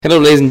Hello,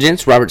 ladies and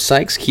gents. Robert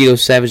Sykes,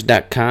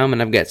 KetoSavage.com,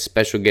 and I've got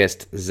special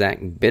guest Zack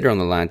Bitter on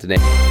the line today.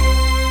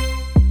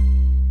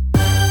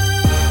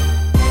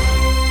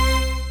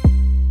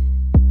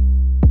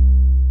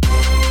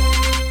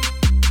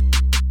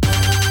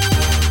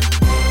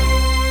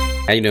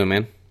 How you doing,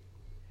 man?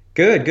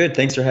 Good.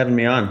 Thanks for having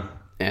me on.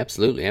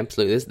 Absolutely.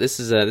 This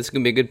is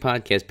gonna be a good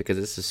podcast because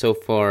this is so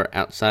far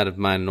outside of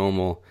my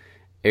normal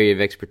area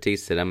of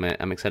expertise that I'm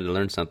excited to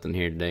learn something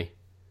here today.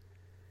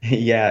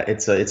 Yeah,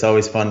 it's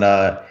always fun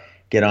to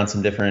get on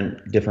some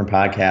different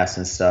podcasts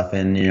and stuff.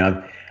 And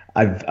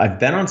I've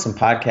been on some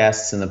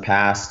podcasts in the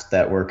past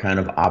that were kind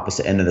of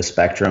opposite end of the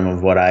spectrum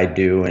of what I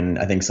do, and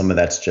I think some of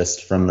that's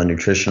just from the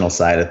nutritional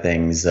side of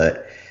things.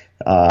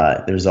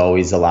 There's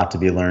always a lot to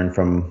be learned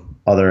from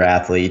other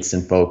athletes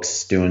and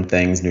folks doing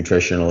things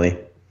nutritionally.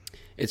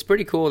 It's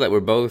pretty cool that we're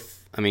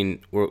both. I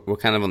mean, we're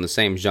kind of on the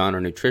same genre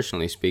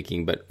nutritionally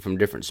speaking, but from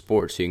different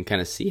sports. So you can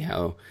kind of see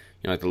how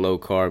like the low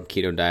carb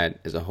keto diet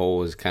as a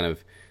whole is kind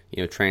of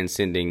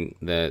transcending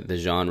the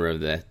genre of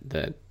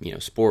the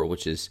sport,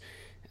 which is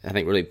I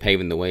think really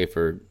paving the way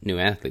for new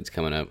athletes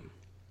coming up.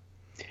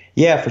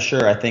 Yeah, for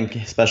sure. I think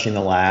especially in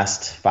the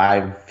last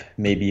 5,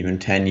 maybe even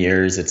 10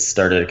 years, it's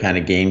started to kind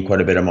of gain quite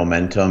a bit of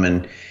momentum.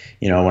 And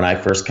when I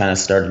first kind of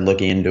started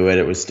looking into it,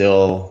 it was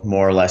still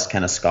more or less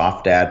kind of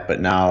scoffed at. But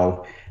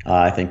now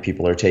I think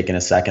people are taking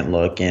a second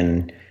look,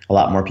 and a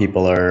lot more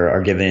people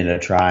are giving it a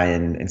try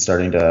and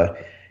starting to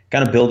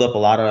kind of build up a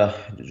lot of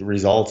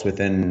results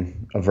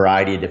within a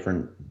variety of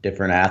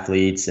different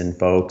athletes and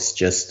folks,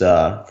 just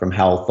from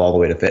health all the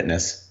way to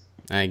fitness.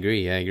 I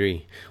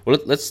agree. Well,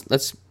 let's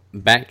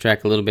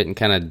backtrack a little bit and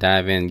kind of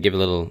dive in, give a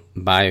little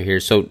bio here.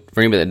 So for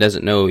anybody that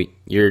doesn't know,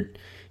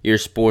 your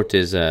sport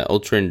is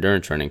ultra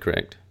endurance running,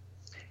 correct?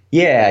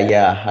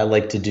 Yeah. I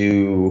like to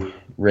do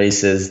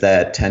races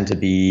that tend to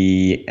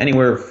be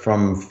anywhere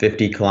from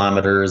 50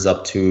 kilometers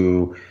up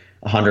to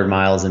 100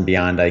 miles and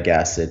beyond, I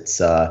guess. It's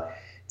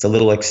a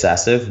little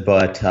excessive,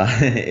 but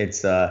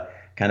it's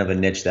kind of a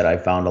niche that I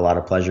found a lot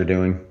of pleasure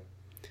doing.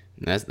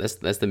 That's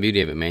the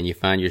beauty of it, man. You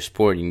find your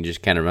sport, and you can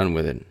just kind of run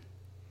with it.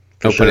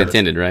 For No sure. pun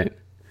intended, right?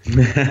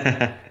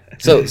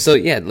 So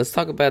yeah, let's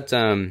talk about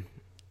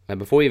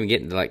before we even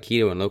get into like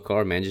keto and low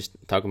carb, man. Just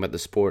talking about the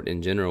sport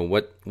in general.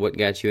 What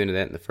got you into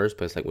that in the first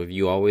place? Like, have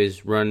you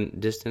always run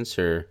distance,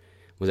 or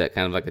was that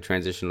kind of like a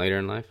transition later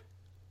in life?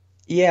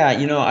 Yeah,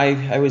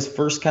 I was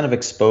first kind of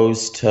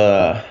exposed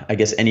to, I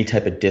guess, any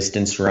type of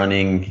distance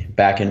running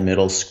back in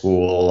middle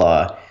school.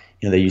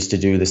 They used to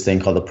do this thing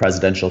called the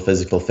Presidential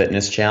Physical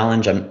Fitness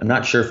Challenge. I'm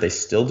not sure if they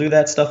still do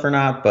that stuff or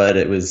not, but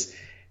it was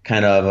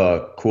kind of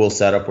a cool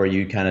setup where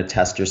you kind of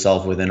test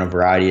yourself within a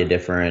variety of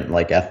different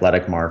like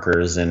athletic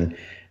markers. And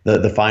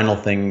the final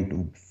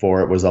thing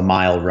for it was a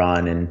mile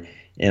run.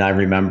 And I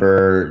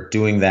remember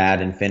doing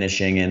that and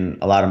finishing, and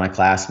a lot of my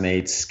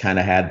classmates kind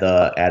of had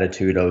the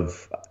attitude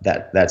of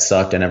that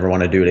sucked, I never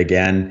want to do it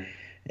again.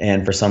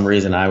 And for some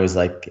reason, I was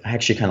like, I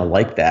actually kind of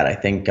like that. I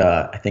think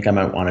I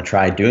might want to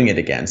try doing it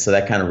again. So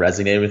that kind of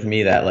resonated with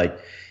me that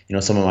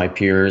some of my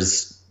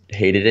peers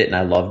hated it and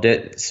I loved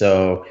it.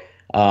 So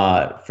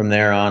from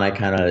there on, I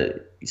kind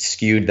of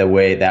skewed that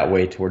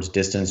way towards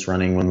distance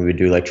running when we would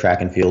do like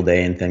track and field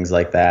day and things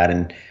like that.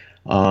 And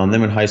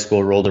then when high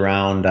school rolled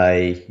around,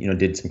 I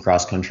did some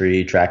cross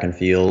country, track and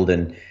field,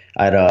 and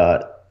I had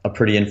a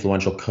pretty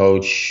influential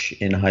coach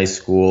in high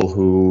school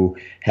who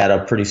had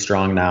a pretty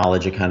strong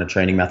knowledge of kind of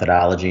training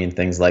methodology and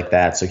things like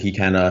that. So he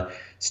kind of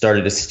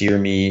started to steer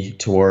me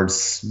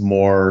towards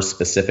more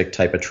specific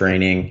type of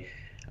training.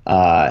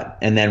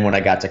 And then when I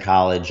got to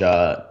college,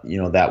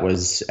 that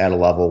was at a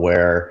level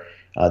where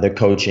the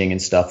coaching and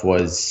stuff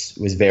was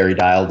very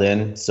dialed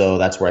in. So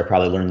that's where I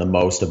probably learned the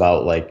most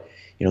about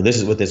this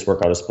is what this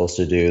workout is supposed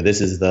to do.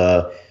 This is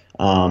the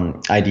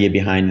idea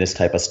behind this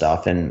type of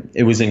stuff. And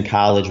it was in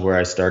college where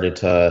I started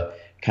to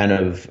kind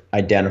of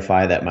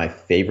identify that my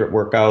favorite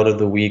workout of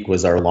the week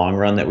was our long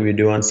run that we would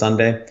do on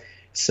Sunday.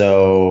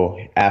 So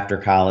after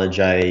college,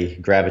 I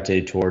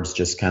gravitated towards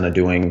just kind of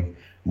doing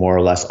more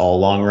or less all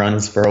long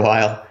runs for a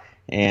while.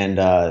 And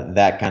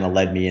that kind of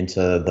led me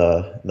into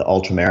the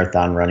ultra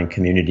marathon running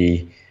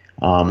community,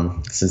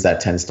 since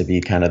that tends to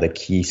be kind of the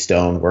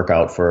keystone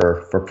workout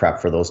for prep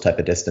for those type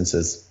of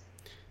distances.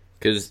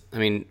 Because I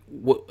mean,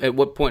 at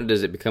what point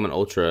does it become an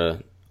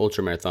ultra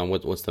marathon?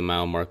 What's the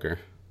mile marker?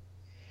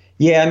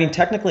 Yeah, I mean,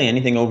 technically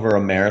anything over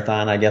a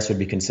marathon, I guess, would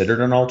be considered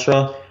an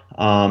ultra.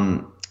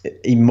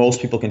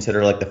 Most people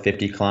consider like the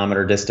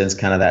 50-kilometer distance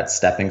kind of that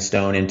stepping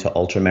stone into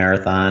ultra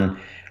marathon.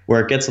 Where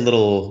it gets a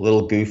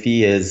little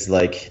goofy is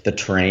like the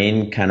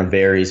terrain kind of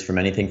varies from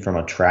anything from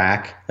a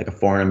track, like a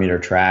 400-meter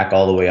track,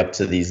 all the way up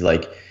to these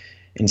like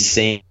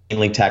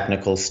insanely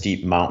technical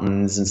steep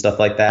mountains and stuff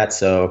like that.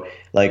 So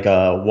like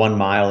 1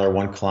 mile or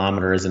 1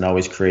 kilometer isn't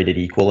always created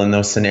equal in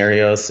those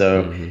scenarios.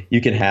 So you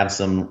can have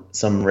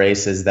some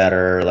races that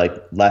are like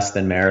less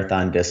than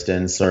marathon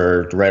distance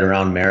or right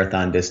around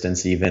marathon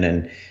distance even,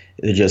 and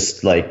it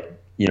just like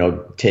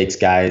takes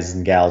guys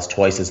and gals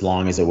twice as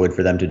long as it would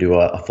for them to do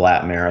a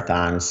flat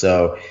marathon.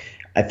 So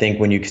I think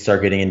when you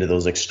start getting into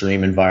those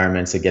extreme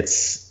environments, it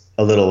gets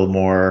a little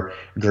more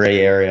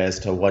gray area as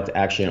to what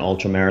actually an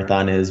ultra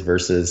marathon is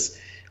versus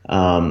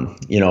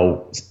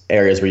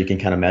areas where you can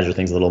kind of measure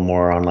things a little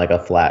more on like a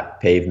flat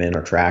pavement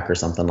or track or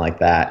something like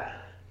that.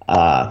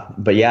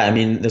 But yeah, I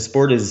mean, the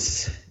sport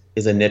is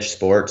a niche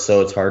sport,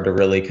 so it's hard to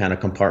really kind of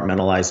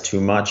compartmentalize too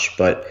much.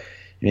 But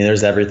I mean,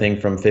 there's everything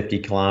from 50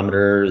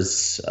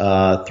 kilometers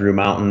through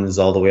mountains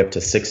all the way up to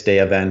 6-day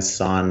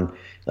events on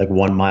like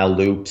 1 mile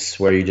loops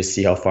where you just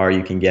see how far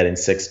you can get in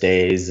 6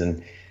 days,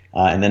 and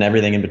then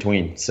everything in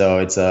between. So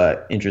it's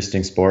a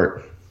interesting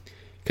sport.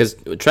 Because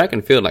track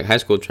and field, like high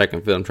school track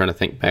and field, I'm trying to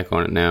think back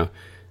on it now.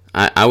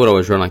 I would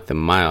always run like the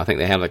mile. I think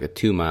they have like a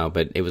 2 mile,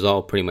 but it was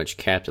all pretty much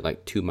capped at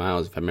like 2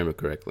 miles, if I remember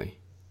correctly.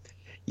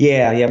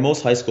 Yeah.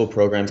 Most high school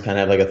programs kind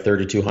of have like a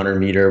 3,200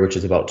 meter, which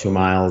is about 2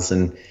 miles,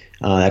 and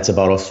that's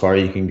about as far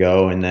you can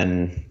go. And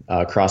then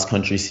cross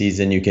country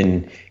season, you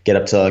can get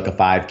up to like a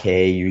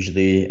 5K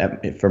usually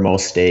for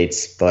most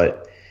states.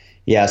 But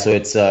yeah, so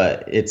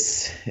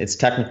it's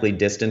technically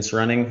distance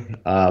running,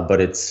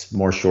 but it's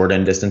more short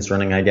end distance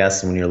running, I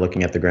guess, when you're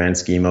looking at the grand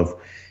scheme of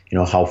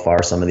how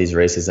far some of these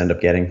races end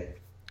up getting.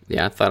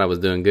 Yeah, I thought I was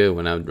doing good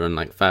when I would run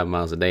like 5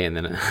 miles a day, and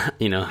then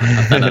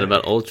I found out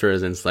about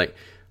ultras, and it's like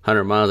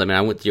 100 miles. I mean,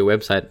 I went to your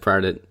website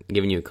prior to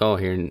giving you a call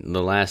here, and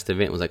the last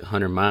event was like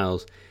 100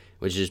 miles,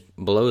 which just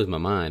blows my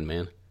mind,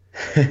 man.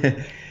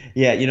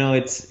 Yeah,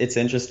 it's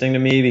interesting to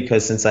me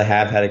because since I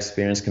have had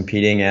experience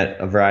competing at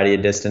a variety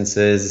of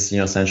distances,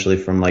 essentially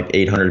from like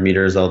 800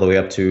 meters all the way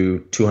up to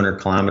 200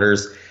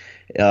 kilometers,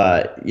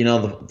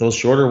 those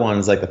shorter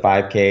ones like the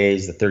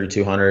 5Ks, the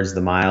 3,200s,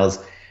 the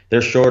miles,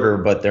 they're shorter,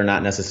 but they're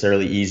not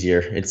necessarily easier.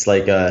 It's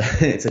like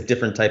it's a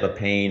different type of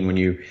pain when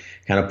you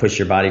kind of push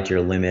your body to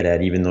your limit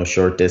at even those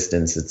short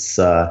distance.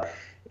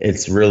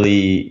 It's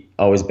really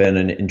always been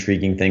an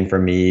intriguing thing for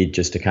me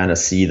just to kind of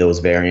see those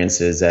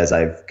variances as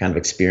I've kind of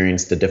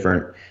experienced the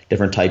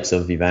different types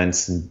of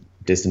events and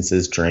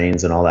distances,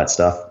 trains, and all that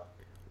stuff.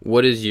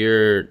 What is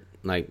your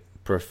like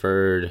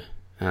preferred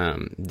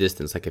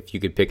distance? Like if you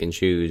could pick and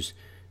choose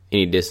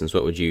any distance,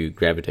 what would you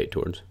gravitate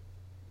towards?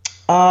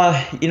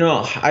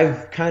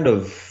 I've kind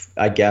of,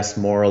 I guess,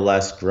 more or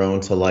less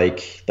grown to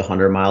like the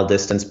 100-mile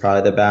distance,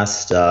 probably the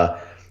best.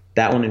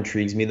 That one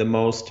intrigues me the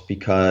most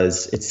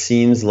because it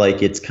seems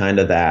like it's kind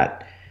of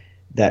that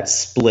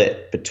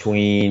split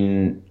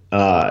between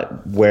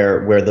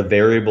where the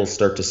variables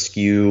start to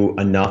skew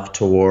enough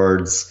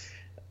towards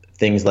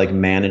things like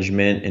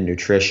management and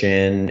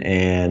nutrition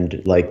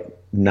and like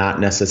not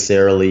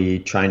necessarily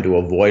trying to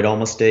avoid all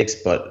mistakes,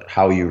 but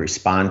how you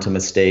respond to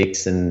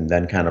mistakes and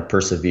then kind of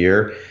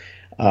persevere.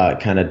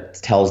 Kind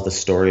of tells the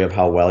story of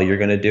how well you're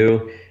going to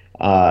do.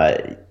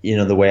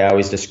 The way I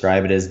always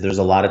describe it is there's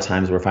a lot of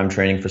times where if I'm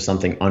training for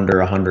something under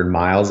 100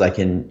 miles, I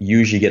can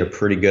usually get a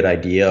pretty good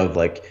idea of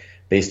like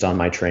based on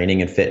my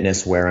training and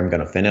fitness where I'm going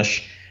to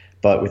finish.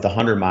 But with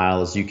 100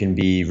 miles, you can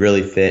be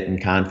really fit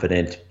and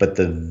confident, but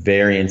the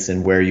variance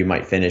in where you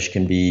might finish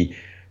can be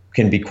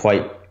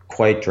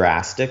quite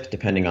drastic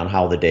depending on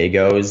how the day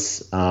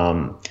goes.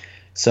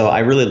 So I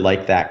really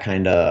like that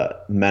kind of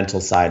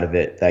mental side of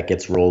it that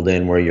gets rolled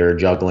in where you're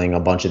juggling a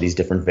bunch of these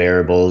different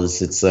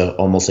variables. It's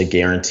almost a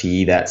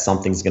guarantee that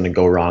something's going to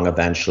go wrong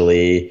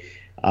eventually,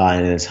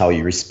 and it's how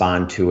you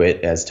respond to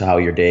it as to how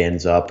your day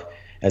ends up,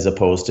 as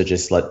opposed to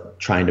just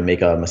trying to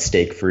make a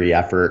mistake-free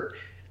effort.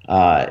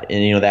 That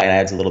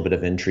adds a little bit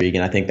of intrigue,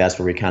 and I think that's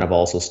where we kind of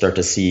also start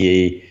to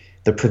see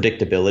the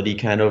predictability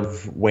kind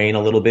of wane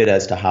a little bit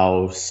as to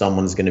how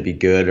someone's going to be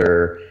good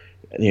or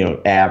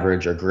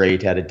average or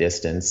great at a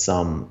distance.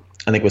 I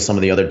think with some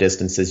of the other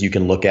distances, you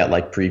can look at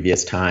like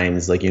previous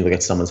times, like you look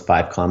at someone's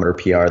 5-kilometer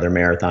PR, their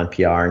marathon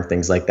PR and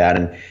things like that,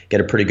 and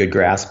get a pretty good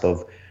grasp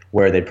of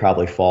where they'd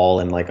probably fall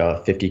in like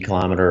a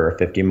 50-kilometer or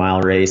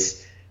 50-mile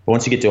race. But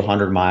once you get to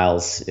 100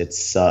 miles,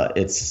 it's a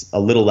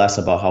little less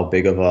about how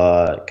big of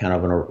a kind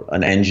of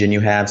an engine you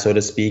have, so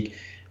to speak,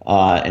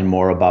 and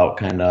more about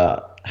kind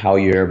of how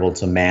you're able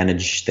to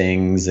manage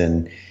things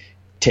and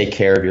take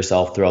care of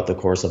yourself throughout the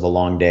course of a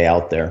long day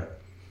out there.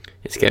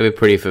 It's got to be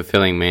pretty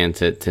fulfilling, man,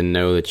 to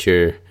know that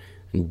you're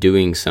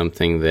doing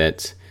something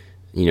that,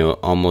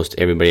 almost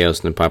everybody else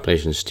in the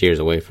population steers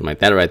away from. Like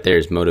that right there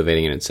is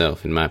motivating in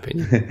itself, in my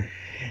opinion.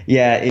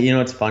 Yeah,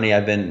 it's funny. I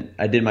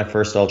did my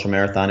first ultra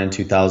marathon in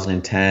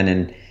 2010,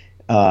 and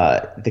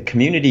the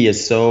community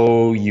is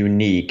so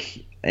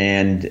unique.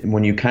 And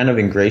when you kind of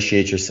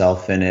ingratiate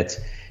yourself in it,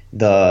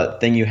 the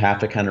thing you have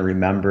to kind of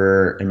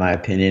remember, in my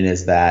opinion,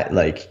 is that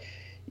like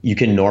you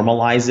can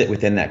normalize it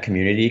within that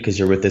community because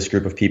you're with this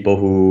group of people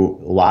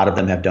who a lot of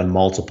them have done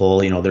multiple.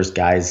 There's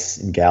guys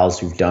and gals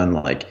who've done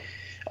like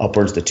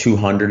upwards to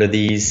 200 of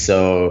these.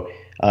 So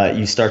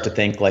you start to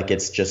think like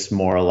it's just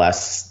more or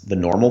less the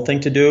normal thing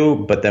to do.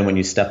 But then when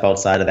you step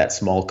outside of that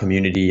small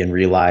community and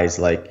realize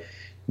like,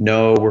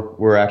 no,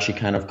 we're actually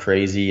kind of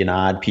crazy and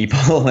odd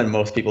people, and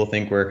most people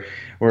think we're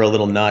a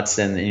little nuts,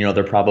 and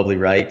they're probably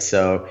right.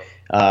 So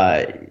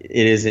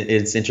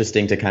it's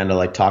interesting to kind of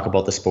like talk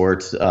about the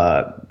sport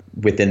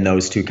within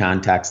those two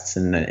contexts,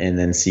 and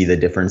then see the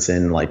difference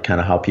in like kind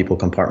of how people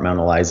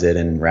compartmentalize it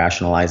and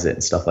rationalize it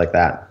and stuff like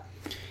that.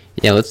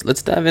 Yeah,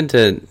 let's dive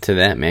into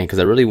that, man, because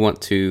I really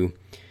want to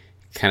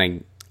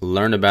kind of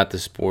learn about the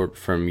sport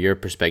from your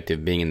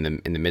perspective, being in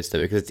the midst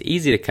of it. Because it's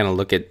easy to kind of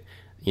look at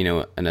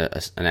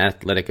an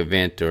athletic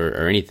event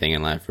or anything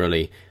in life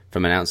really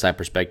from an outside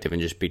perspective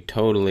and just be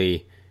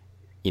totally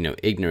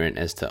ignorant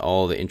as to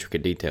all the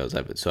intricate details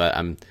of it. So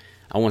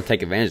I want to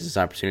take advantage of this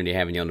opportunity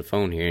having you on the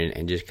phone here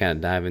and just kind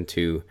of dive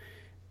into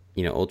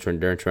ultra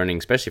endurance running,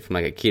 especially from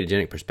like a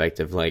ketogenic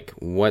perspective, like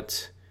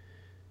what.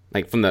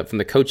 Like from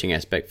the coaching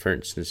aspect, for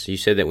instance, you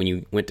said that when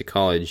you went to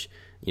college,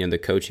 the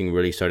coaching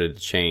really started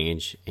to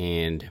change,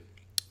 and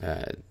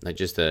like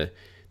just the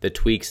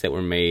tweaks that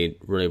were made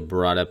really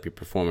brought up your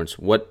performance.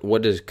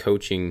 What does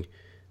coaching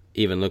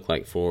even look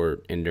like for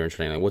endurance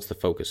training? Like, what's the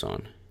focus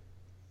on?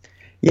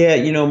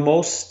 Yeah,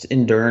 most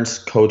endurance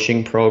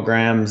coaching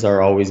programs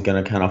are always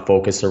going to kind of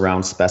focus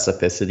around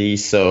specificity.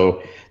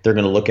 So they're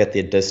going to look at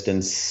the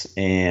distance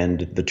and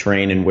the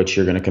terrain in which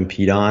you're going to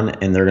compete on,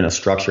 and they're going to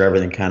structure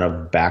everything kind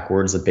of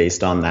backwards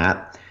based on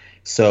that.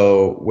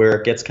 So where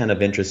it gets kind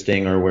of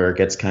interesting or where it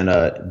gets kind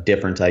of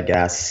different, I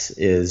guess,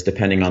 is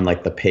depending on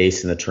like the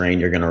pace and the terrain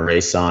you're going to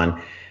race on.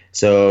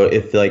 So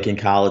if like in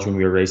college when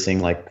we were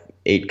racing like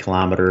 8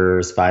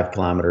 kilometers, 5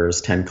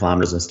 kilometers, 10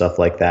 kilometers and stuff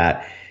like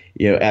that,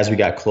 as we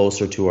got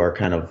closer to our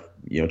kind of,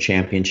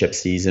 championship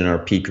season or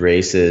peak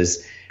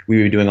races,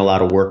 we were doing a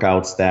lot of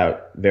workouts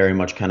that very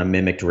much kind of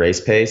mimicked race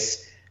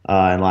pace.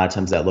 And a lot of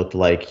times that looked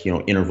like,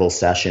 interval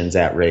sessions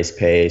at race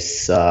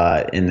pace,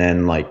 and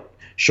then like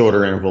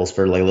shorter intervals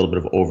for like a little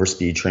bit of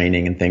overspeed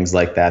training and things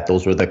like that.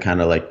 Those were the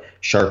kind of like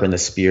sharpen the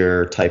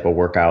spear type of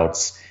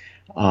workouts.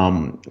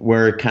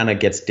 Where it kind of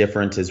gets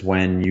different is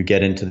when you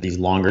get into these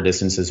longer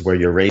distances where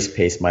your race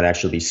pace might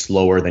actually be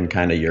slower than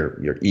kind of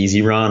your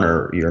easy run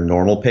or your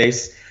normal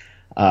pace.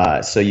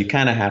 So you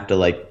kind of have to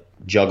like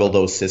juggle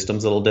those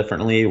systems a little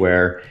differently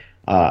where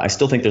I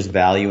still think there's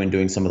value in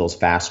doing some of those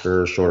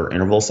faster, shorter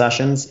interval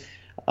sessions.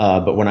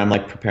 But when I'm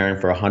like preparing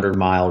for a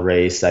 100-mile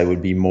race, I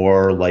would be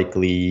more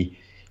likely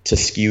to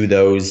skew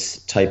those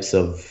types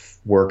of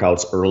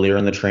workouts earlier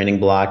in the training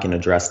block and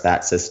address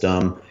that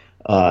system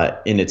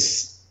in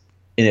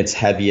its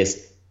heaviest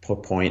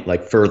point,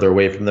 like further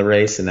away from the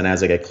race. And then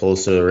as I get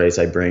closer to the race,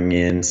 I bring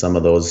in some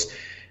of those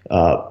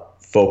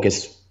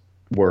focused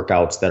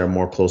workouts that are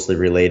more closely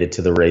related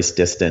to the race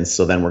distance.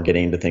 So then we're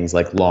getting into things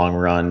like long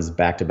runs,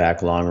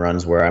 back-to-back long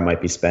runs, where I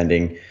might be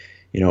spending,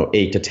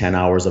 8 to 10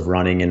 hours of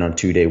running in a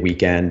 2-day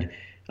weekend.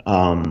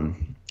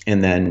 And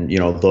then,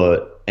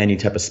 any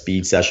type of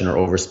speed session or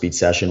overspeed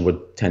session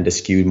would tend to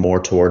skew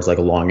more towards like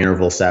a long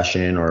interval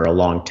session or a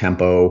long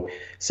tempo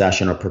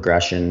session or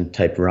progression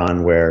type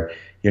run where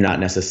you're not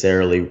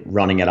necessarily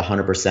running at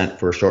 100%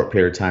 for a short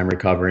period of time,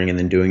 recovering and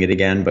then doing it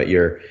again, but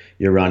you're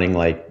running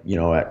like,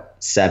 at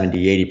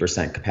 70,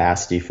 80%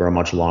 capacity for a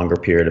much longer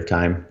period of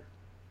time.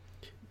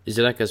 Is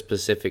there like a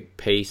specific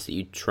pace that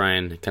you try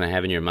and kind of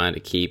have in your mind to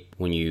keep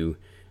when you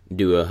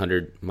do a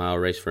 100-mile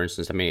race, for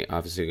instance? I mean,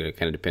 obviously it's going to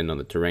kind of depend on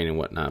the terrain and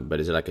whatnot, but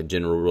is it like a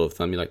general rule of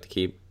thumb you like to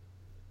keep?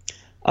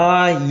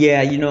 Yeah,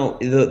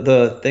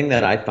 the thing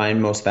that I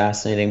find most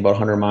fascinating about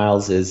 100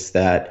 miles is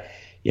that,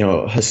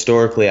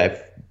 historically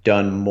I've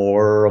done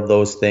more of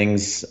those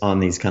things on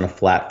these kind of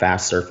flat,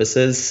 fast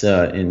surfaces,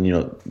 and,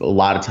 a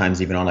lot of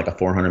times even on like a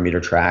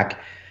 400-meter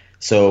track.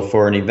 So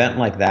for an event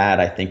like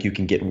that, I think you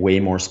can get way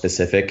more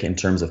specific in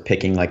terms of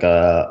picking like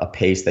a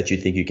pace that you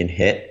think you can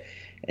hit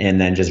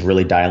and then just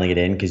really dialing it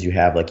in because you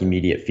have like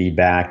immediate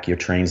feedback. Your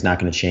train's not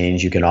going to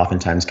change. You can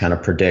oftentimes kind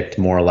of predict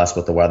more or less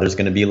what the weather's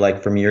going to be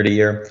like from year to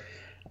year.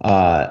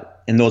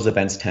 And those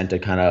events tend to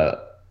kind of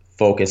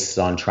focus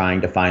on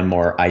trying to find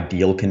more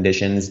ideal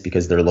conditions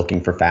because they're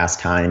looking for fast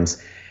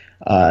times.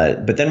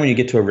 But then when you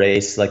get to a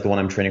race like the one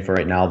I'm training for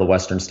right now, the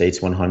Western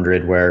States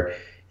 100, where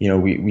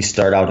we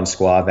start out in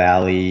Squaw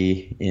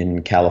Valley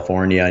in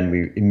California and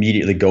we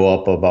immediately go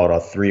up about a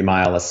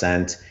 3-mile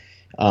ascent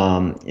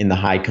in the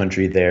high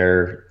country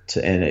there,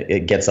 and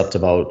it gets up to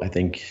about, I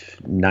think,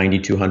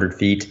 9,200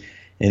 feet.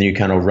 And then you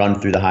kind of run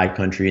through the high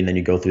country, and then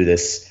you go through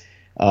this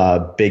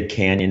big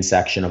canyon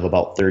section of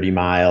about 30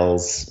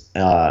 miles,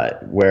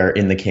 where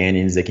in the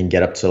canyons it can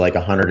get up to like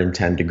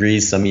 110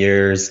 degrees some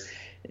years.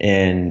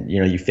 And,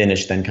 you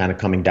finish then kind of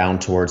coming down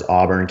towards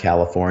Auburn,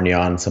 California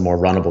on some more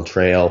runnable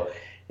trail.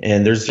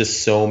 And there's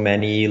just so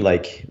many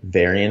like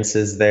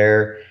variances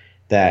there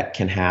that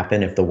can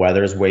happen if the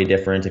weather is way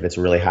different, if it's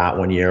really hot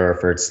one year, or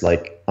if it's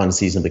like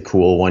unseasonably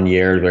cool one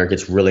year, where it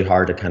gets really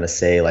hard to kind of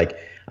say like,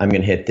 I'm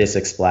going to hit this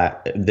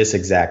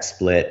exact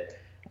split.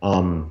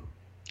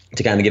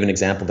 To kind of give an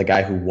example, the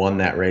guy who won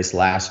that race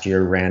last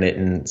year ran it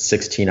in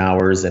 16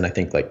 hours and I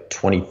think like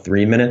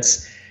 23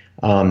 minutes.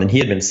 And he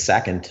had been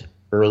second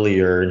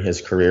earlier in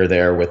his career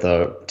there with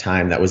a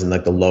time that was in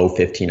like the low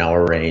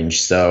 15-hour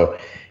range. So,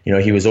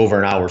 he was over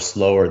an hour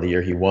slower the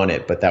year he won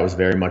it, but that was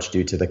very much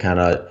due to the kind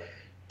of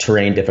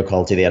terrain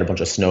difficulty. They had a bunch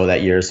of snow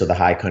that year, so the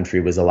high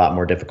country was a lot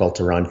more difficult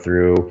to run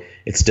through.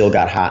 It still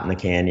got hot in the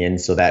canyon,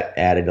 so that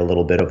added a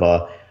little bit of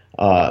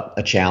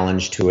a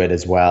challenge to it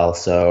as well.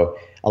 So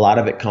a lot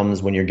of it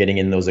comes when you're getting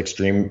in those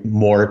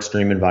more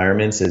extreme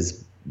environments,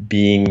 is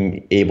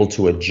being able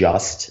to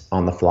adjust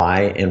on the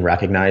fly and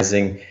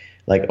recognizing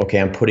like, okay,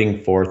 I'm putting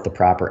forth the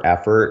proper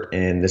effort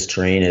and this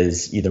terrain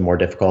is either more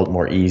difficult,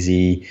 more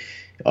easy,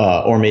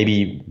 or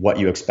maybe what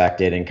you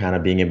expected, and kind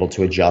of being able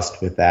to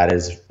adjust with that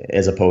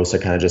as opposed to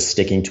kind of just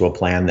sticking to a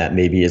plan that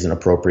maybe isn't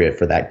appropriate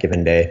for that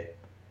given day.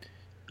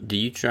 Do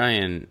you try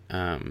and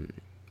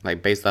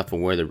like based off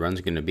of where the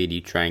run's going to be? Do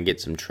you try and get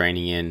some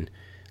training in,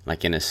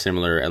 like in a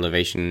similar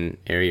elevation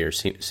area or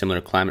similar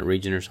climate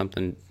region or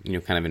something?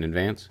 Kind of in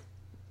advance.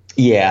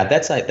 Yeah,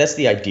 that's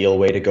the ideal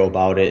way to go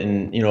about it.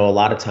 And a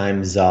lot of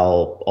times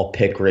I'll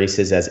pick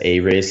races as A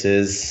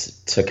races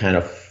to kind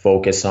of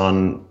focus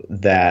on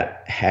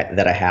that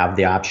I have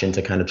the option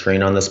to kind of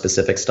train on the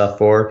specific stuff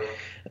for.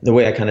 The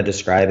way I kind of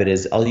describe it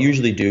is I'll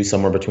usually do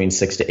somewhere between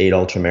 6 to 8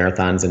 ultra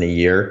marathons in a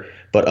year,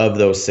 but of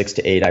those 6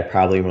 to 8, I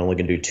probably am only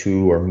going to do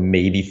 2 or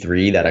maybe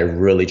 3 that I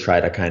really try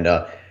to kind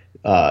of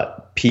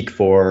peak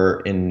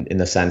for in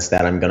the sense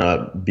that I'm going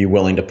to be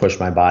willing to push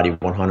my body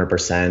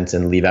 100%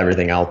 and leave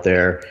everything out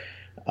there.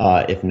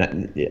 If not,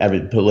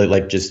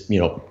 like just,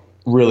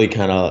 really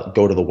kind of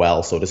go to the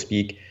well, so to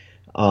speak.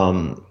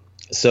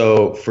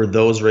 So for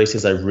those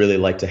races, I really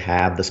like to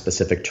have the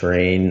specific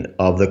terrain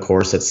of the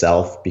course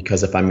itself,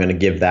 because if I'm going to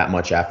give that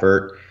much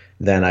effort,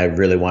 then I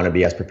really want to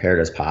be as prepared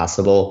as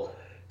possible.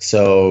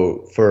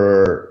 So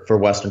for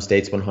Western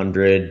States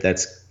 100,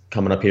 that's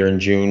coming up here in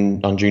June,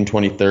 on June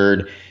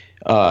 23rd.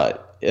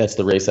 That's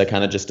the race I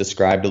kind of just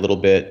described a little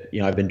bit.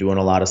 I've been doing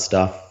a lot of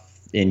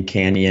stuff in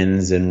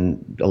canyons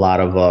and a lot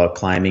of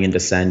climbing and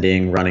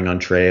descending, running on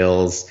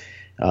trails,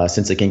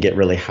 since it can get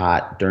really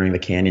hot during the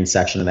canyon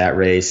section of that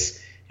race.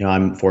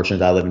 I'm fortunate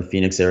that I live in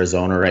Phoenix,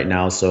 Arizona right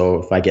now.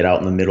 So if I get out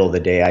in the middle of the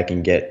day, I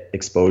can get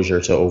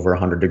exposure to over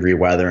 100-degree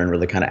weather and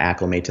really kind of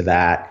acclimate to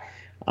that.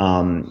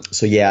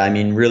 So yeah, I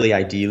mean, really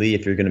ideally,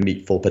 if you're going to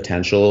meet full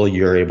potential,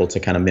 you're able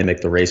to kind of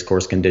mimic the race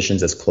course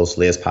conditions as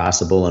closely as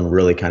possible and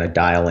really kind of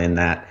dial in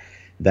that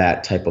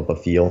type of a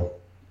feel.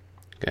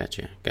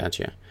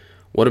 Gotcha.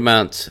 What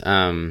about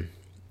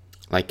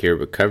like your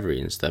recovery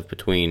and stuff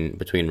between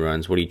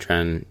runs? What are you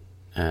trying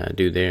to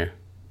do there?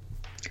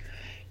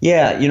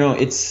 Yeah,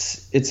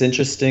 it's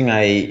interesting.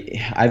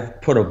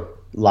 I've put a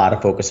lot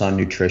of focus on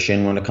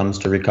nutrition when it comes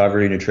to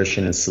recovery,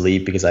 nutrition and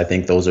sleep, because I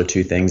think those are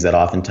two things that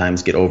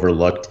oftentimes get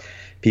overlooked.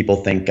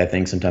 People I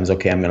think sometimes,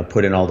 okay, I'm going to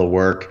put in all the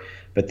work,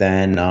 but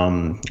then,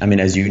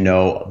 as you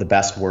know, the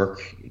best work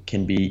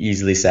can be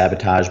easily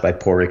sabotaged by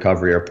poor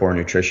recovery or poor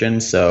nutrition.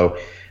 So,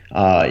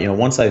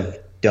 once I've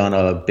done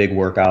a big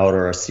workout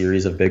or a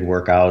series of big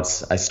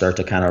workouts, I start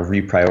to kind of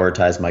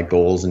reprioritize my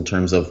goals in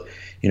terms of,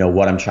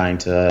 what I'm trying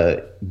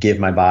to give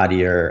my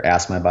body or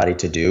ask my body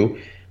to do.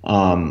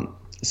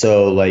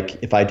 So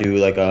like if I do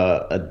like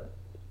a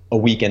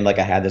weekend like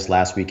I had this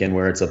last weekend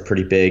where it's a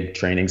pretty big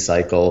training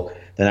cycle,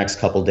 the next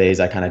couple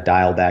days I kind of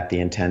dial back the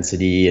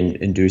intensity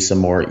and do some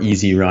more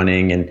easy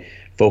running and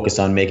focus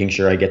on making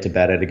sure I get to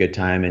bed at a good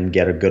time and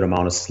get a good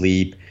amount of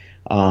sleep.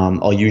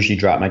 I'll usually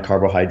drop my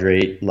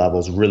carbohydrate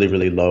levels really,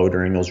 really low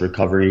during those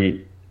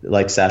recovery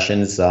like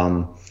sessions,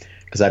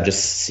 because I've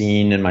just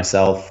seen in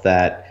myself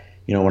that,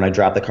 when I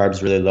drop the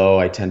carbs really low,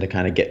 I tend to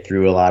kind of get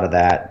through a lot of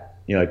that,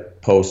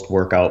 like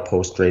post-workout,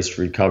 post-race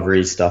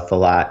recovery stuff a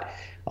lot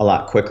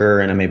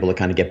quicker, and I'm able to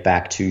kind of get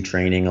back to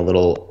training a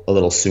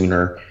little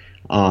sooner.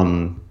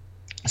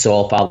 So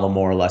I'll follow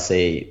more or less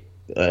a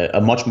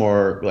much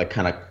more like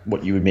kind of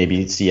what you would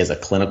maybe see as a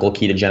clinical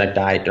ketogenic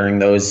diet during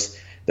those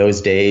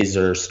days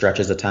or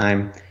stretches of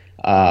time,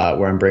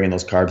 where I'm bringing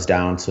those carbs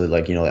down to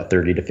like, that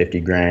 30 to 50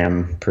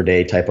 gram per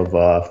day type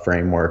of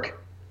framework.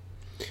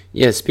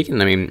 Yeah, speaking,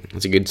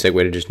 it's a good segue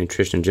to just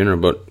nutrition in general,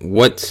 but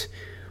what's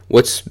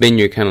been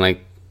your kind of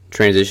like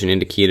transition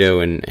into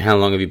keto, and how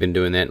long have you been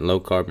doing that in low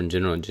carb in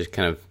general, and just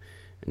kind of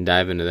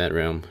dive into that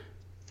realm?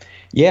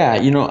 Yeah,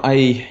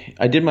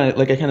 I did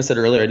like I kind of said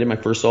earlier, I did my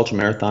first ultra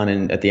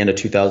marathon at the end of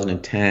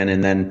 2010,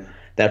 and then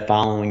that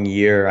following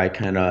year I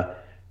kind of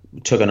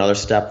took another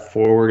step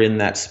forward in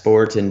that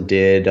sport and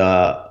did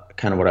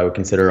kind of what I would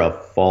consider a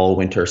fall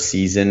winter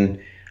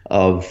season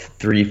of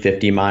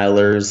 350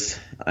 milers,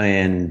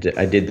 and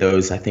I did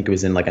those, I think it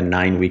was in like a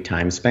 9-week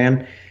time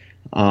span.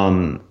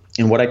 And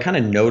what I kind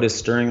of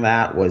noticed during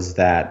that was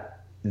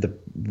that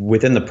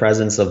within the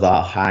presence of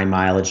the high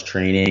mileage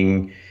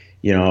training,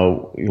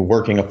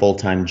 working a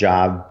full-time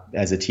job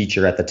as a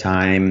teacher at the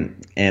time,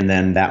 and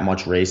then that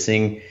much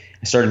racing,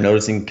 I started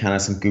noticing kind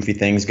of some goofy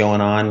things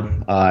going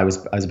on. I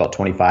was about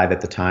 25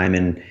 at the time,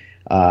 and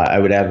I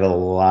would have a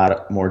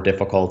lot more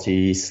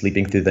difficulty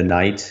sleeping through the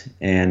night.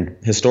 And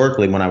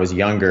historically, when I was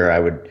younger, I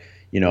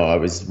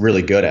was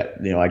really good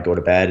at, I'd go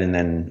to bed and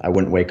then I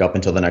wouldn't wake up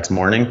until the next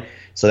morning.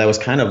 So that was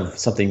kind of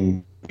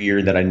something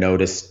weird that I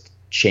noticed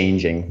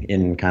changing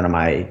in kind of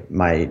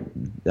my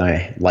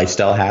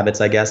lifestyle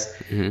habits, I guess.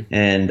 Mm-hmm.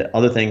 And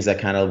other things that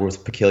kind of was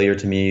peculiar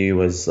to me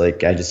was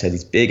like I just had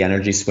these big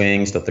energy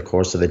swings throughout the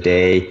course of the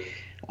day.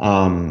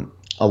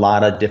 A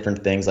lot of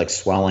different things like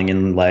swelling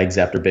in legs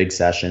after big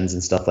sessions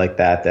and stuff like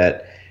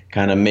that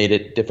kind of made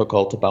it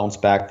difficult to bounce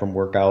back from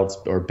workouts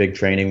or big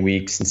training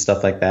weeks and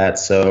stuff like that.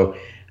 So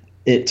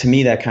it to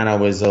me that kind of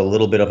was a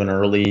little bit of an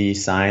early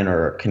sign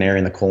or canary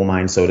in the coal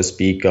mine, so to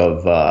speak,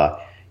 of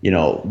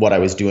what I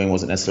was doing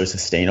wasn't necessarily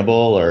sustainable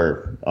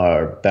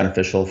or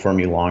beneficial for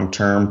me long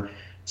term.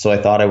 So I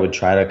thought I would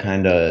try to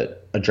kind of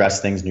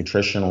address things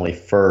nutritionally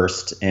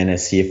first and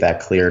see if that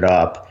cleared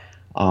up.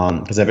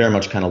 Because I very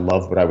much kind of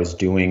loved what I was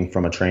doing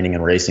from a training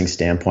and racing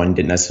standpoint.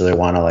 Didn't necessarily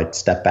want to like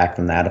step back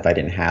from that if I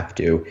didn't have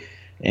to.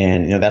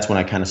 And that's when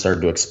I kind of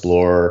started to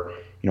explore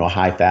a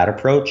high fat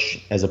approach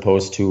as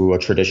opposed to a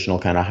traditional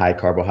kind of high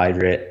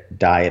carbohydrate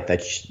diet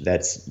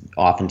that's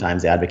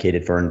oftentimes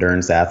advocated for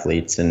endurance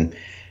athletes. And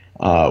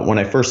when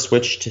I first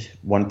switched,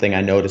 one thing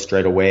I noticed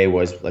right away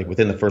was like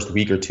within the first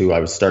week or two, I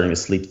was starting to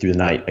sleep through the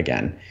night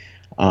again.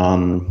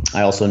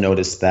 I also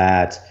noticed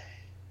that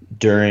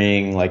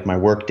during like my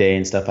work day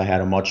and stuff, I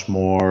had a much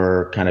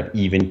more kind of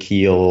even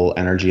keel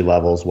energy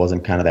levels,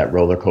 wasn't kind of that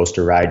roller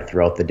coaster ride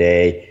throughout the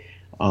day.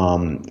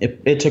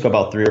 It took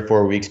about 3 or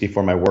 4 weeks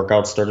before my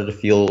workouts started to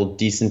feel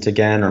decent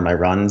again, or my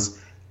runs.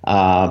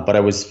 But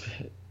I was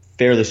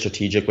fairly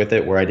strategic with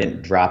it, where I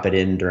didn't drop it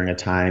in during a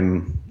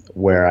time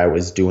where I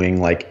was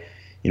doing like,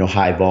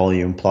 high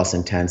volume plus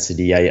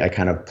intensity. I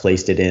kind of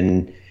placed it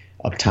in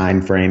a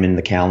time frame in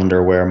the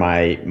calendar where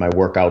my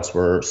workouts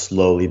were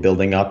slowly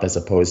building up as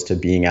opposed to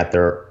being at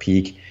their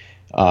peak.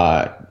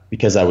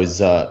 Because I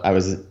was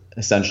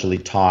essentially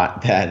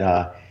taught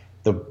that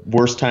the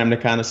worst time to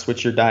kind of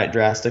switch your diet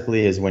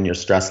drastically is when your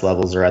stress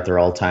levels are at their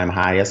all-time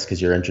highest, because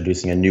you're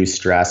introducing a new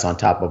stress on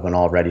top of an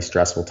already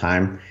stressful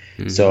time.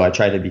 Mm-hmm. So I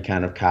try to be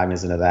kind of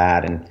cognizant of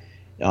that. And,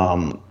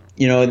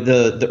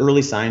 the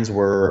early signs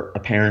were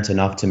apparent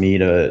enough to me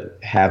to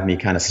have me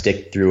kind of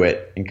stick through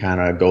it and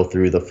kind of go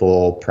through the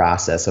full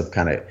process of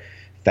kind of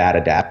fat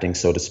adapting,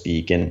 so to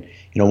speak. And,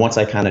 once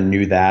I kind of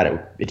knew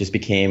that, it just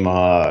became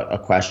a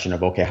question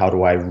of, okay, how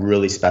do I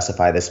really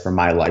specify this for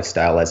my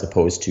lifestyle as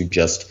opposed to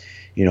just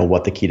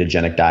what the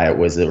ketogenic diet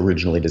was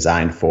originally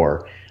designed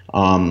for.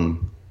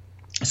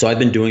 So I've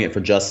been doing it for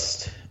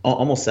just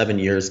almost 7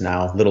 years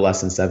now, a little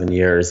less than 7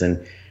 years.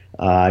 And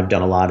I've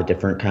done a lot of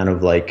different kind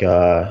of like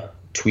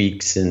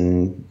tweaks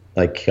and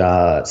like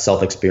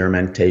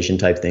self-experimentation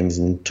type things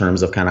in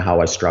terms of kind of how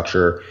I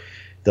structure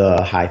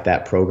the high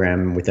fat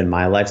program within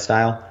my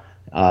lifestyle.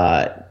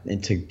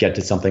 And to get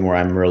to something where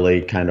I'm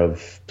really kind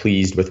of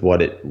pleased with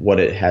what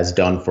it has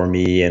done for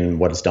me and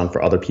what it's done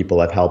for other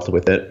people I've helped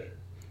with it.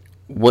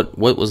 What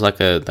was like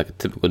a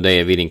typical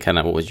day of eating? Kind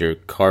of what was your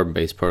carb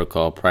based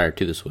protocol prior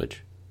to the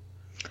switch?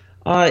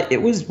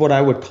 It was what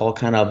I would call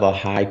kind of a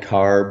high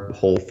carb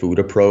whole food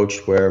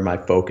approach, where my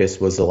focus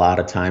was a lot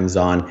of times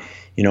on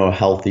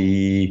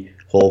healthy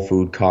whole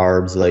food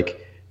carbs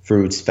like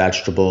fruits,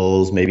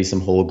 vegetables, maybe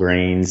some whole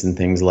grains and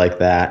things like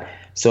that.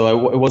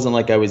 So it wasn't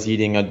like I was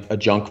eating a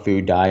junk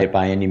food diet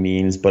by any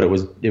means, but it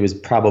was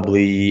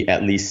probably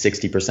at least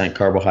 60%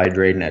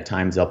 carbohydrate and at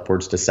times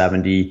upwards to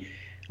 70.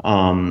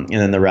 And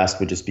then the rest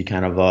would just be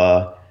kind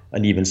of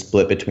an even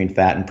split between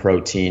fat and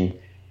protein.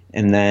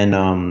 And then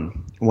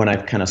when I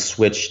kind of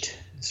switched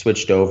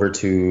over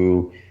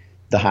to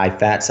the high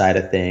fat side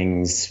of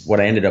things, what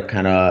I ended up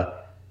kind of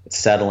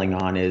settling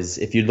on is,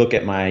 if you look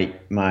at my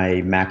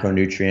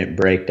macronutrient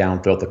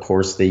breakdown throughout the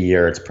course of the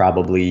year, it's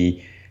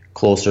probably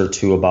closer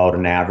to about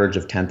an average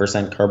of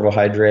 10%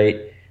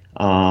 carbohydrate,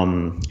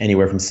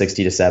 anywhere from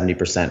 60 to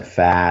 70%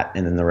 fat,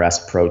 and then the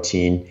rest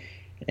protein.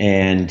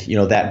 And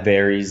that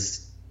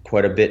varies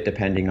quite a bit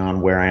depending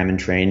on where I am in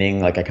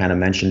training. Like I kind of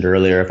mentioned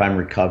earlier, if I'm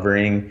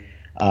recovering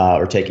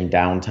or taking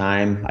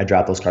downtime, I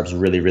drop those carbs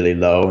really, really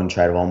low and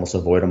try to almost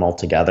avoid them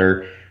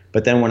altogether.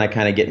 But then when I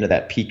kind of get into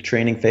that peak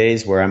training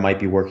phase where I might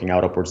be working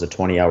out upwards of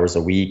 20 hours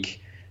a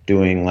week,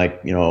 doing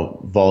like,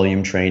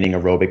 volume training,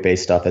 aerobic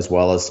based stuff, as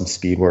well as some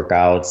speed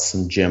workouts,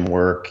 some gym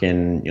work,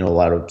 and, a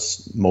lot of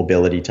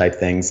mobility type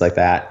things like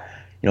that.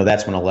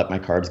 That's when I'll let my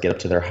carbs get up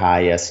to their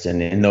highest.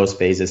 And in those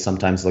phases,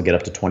 sometimes they'll get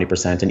up to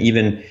 20%. And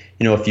even,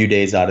 a few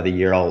days out of the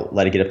year, I'll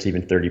let it get up to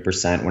even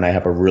 30% when I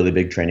have a really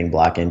big training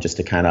block in, just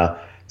to kind of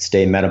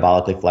stay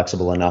metabolically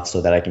flexible enough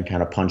so that I can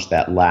kind of punch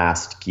that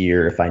last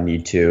gear if I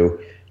need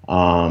to.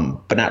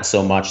 But not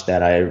so much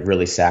that I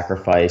really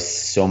sacrifice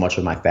so much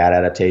of my fat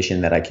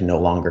adaptation that I can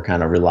no longer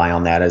kind of rely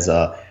on that as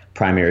a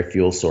primary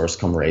fuel source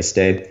come race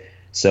day.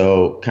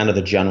 So kind of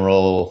the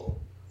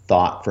general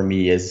thought for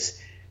me is,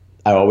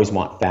 I always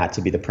want fat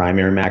to be the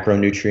primary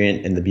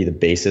macronutrient and to be the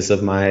basis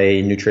of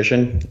my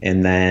nutrition.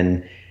 And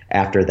then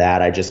after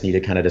that, I just need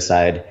to kind of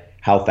decide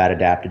how fat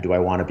adapted do I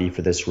want to be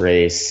for this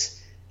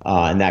race.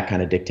 And that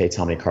kind of dictates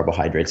how many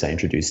carbohydrates I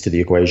introduce to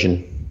the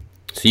equation.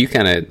 So you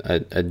kind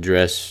of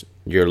address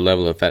your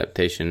level of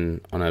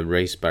adaptation on a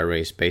race by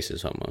race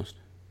basis almost.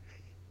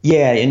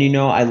 Yeah. And,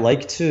 I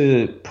like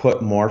to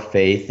put more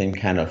faith in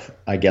kind of,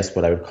 I guess,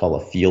 what I would call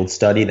a field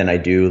study than I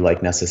do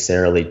like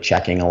necessarily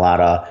checking a lot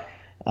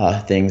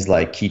of things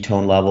like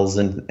ketone levels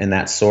and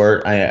that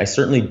sort. I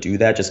certainly do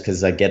that just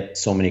because I get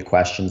so many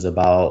questions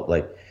about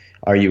like,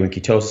 are you in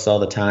ketosis all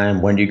the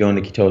time? When do you go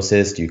into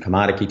ketosis? Do you come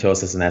out of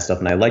ketosis and that stuff?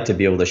 And I like to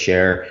be able to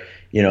share,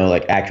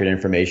 like accurate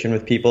information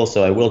with people.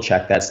 So I will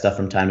check that stuff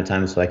from time to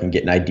time so I can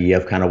get an idea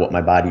of kind of what my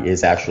body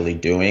is actually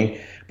doing.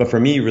 But for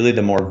me, really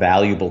the more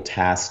valuable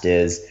test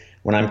is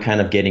when I'm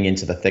kind of getting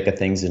into the thick of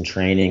things in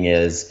training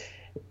is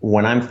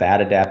when I'm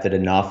fat adapted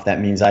enough, that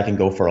means I can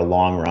go for a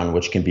long run,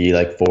 which can be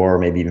like 4,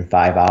 maybe even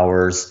 5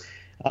 hours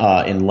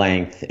in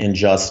length, and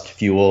just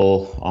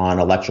fuel on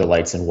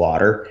electrolytes and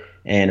water.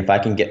 And if I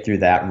can get through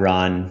that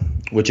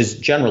run, which is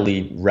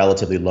generally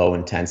relatively low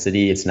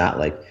intensity, it's not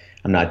like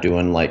I'm not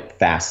doing like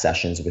fast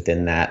sessions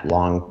within that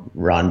long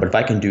run, but if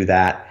I can do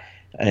that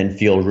and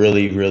feel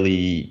really,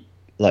 really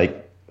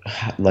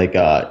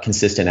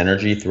consistent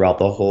energy throughout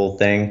the whole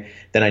thing,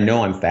 then I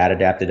know I'm fat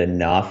adapted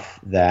enough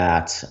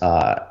that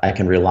I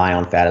can rely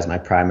on fat as my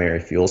primary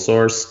fuel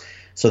source.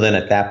 So then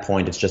at that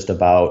point, it's just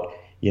about,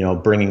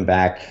 bringing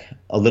back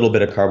a little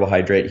bit of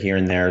carbohydrate here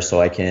and there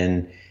so I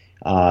can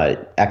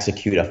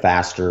execute a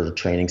faster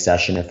training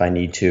session if I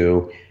need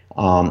to,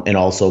 and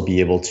also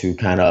be able to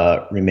kind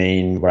of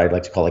remain what I'd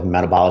like to call like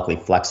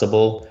metabolically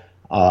flexible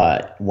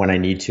when I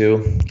need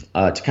to.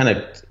 To kind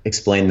of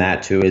explain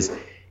that too is,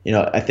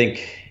 I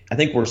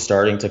think we're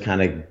starting to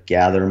kind of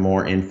gather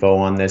more info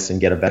on this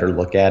and get a better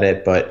look at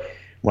it. But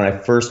when I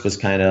first was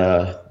kind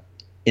of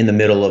in the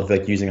middle of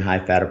like using a high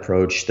fat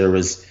approach, there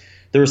was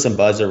some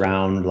buzz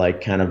around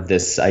like kind of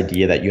this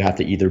idea that you have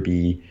to either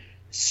be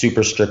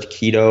super strict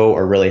keto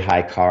or really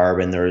high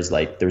carb, and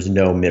there's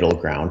no middle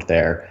ground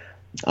there.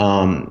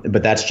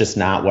 But that's just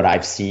not what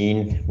I've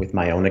seen with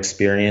my own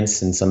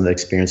experience and some of the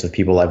experience of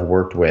people I've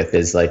worked with.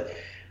 Is like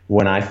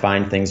when I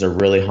find things are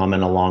really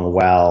humming along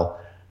well,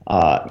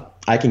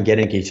 I can get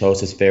in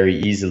ketosis very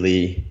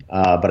easily,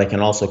 but I can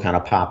also kind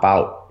of pop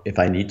out if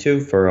I need to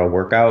for a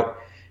workout.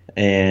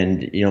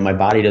 And, my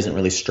body doesn't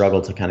really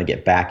struggle to kind of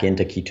get back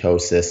into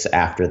ketosis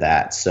after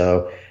that.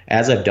 So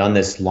as I've done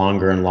this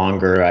longer and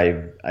longer,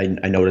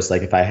 I notice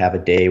like if I have a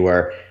day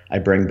where I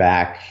bring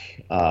back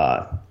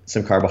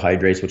some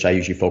carbohydrates, which I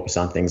usually focus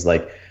on things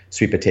like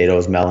sweet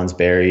potatoes, melons,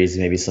 berries,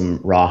 maybe some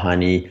raw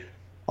honey,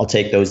 I'll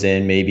take those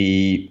in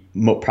maybe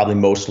probably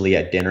mostly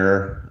at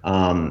dinner,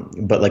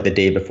 but like the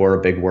day before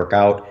a big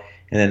workout.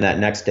 And then that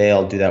next day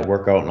I'll do that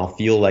workout and I'll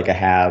feel like I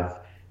have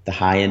the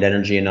high end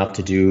energy enough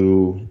to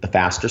do the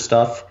faster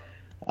stuff.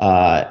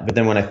 But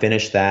then when I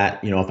finish that,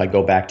 if I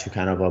go back to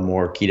kind of a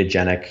more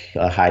ketogenic,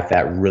 high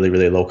fat, really,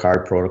 really low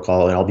carb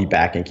protocol, and I'll be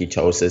back in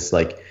ketosis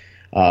like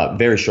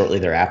very shortly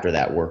thereafter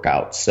that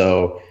workout.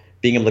 So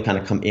being able to kind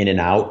of come in and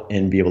out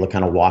and be able to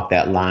kind of walk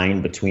that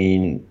line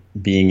between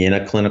being in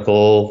a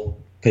clinical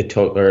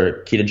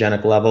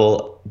ketogenic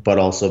level, but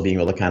also being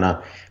able to kind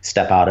of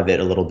step out of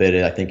it a little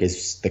bit, I think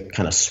is the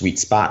kind of sweet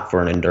spot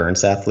for an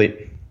endurance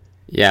athlete.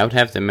 Yeah, I would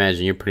have to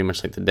imagine you're pretty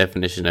much like the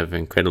definition of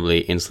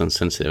incredibly insulin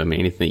sensitive. I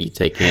mean, anything you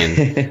take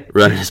in,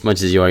 run as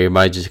much as you are, your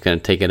body just kind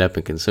of take it up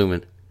and consume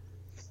it.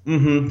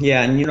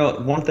 Yeah,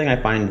 and one thing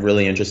I find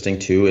really interesting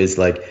too is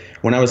like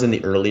when I was in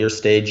the earlier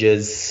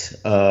stages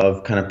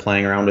of kind of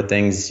playing around with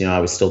things, I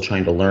was still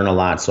trying to learn a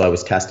lot, so I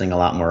was testing a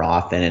lot more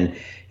often,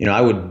 and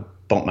I would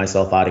bump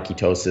myself out of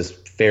ketosis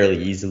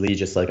fairly easily,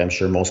 just like I'm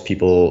sure most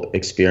people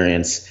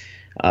experience.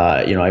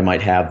 I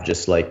might have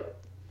just like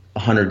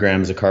 100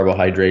 grams of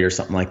carbohydrate or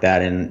something like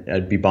that, and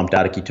I'd be bumped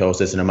out of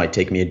ketosis, and it might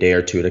take me a day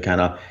or two to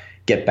kind of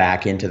get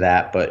back into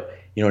that. But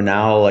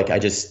now like I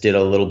just did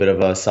a little bit of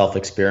a self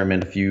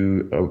experiment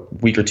a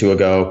week or two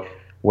ago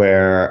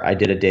where I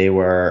did a day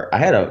where I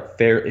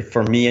had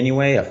for me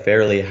anyway, a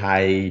fairly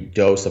high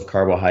dose of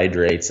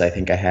carbohydrates. I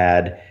think I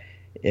had,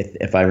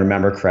 if I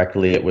remember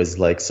correctly, it was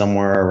like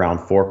somewhere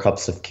around 4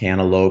 cups of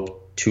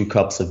cantaloupe, 2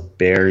 cups of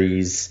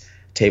berries,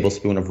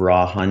 tablespoon of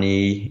raw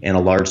honey, and a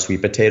large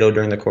sweet potato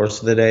during the course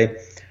of the day.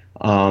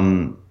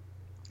 And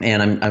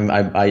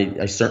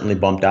I certainly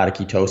bumped out of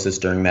ketosis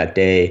during that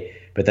day.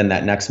 But then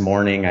that next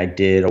morning I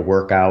did a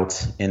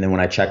workout, and then when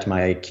I checked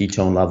my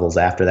ketone levels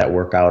after that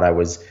workout, I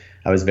was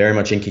very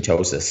much in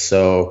ketosis.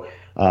 So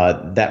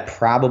that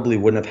probably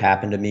wouldn't have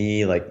happened to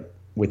me like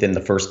within the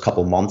first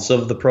couple months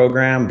of the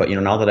program. But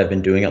now that I've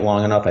been doing it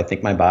long enough, I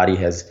think my body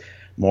has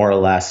more or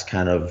less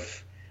kind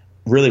of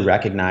really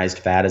recognized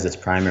fat as its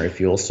primary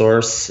fuel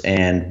source.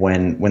 And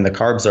when the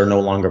carbs are no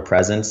longer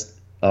present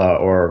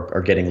or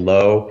are getting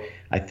low,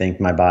 I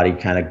think my body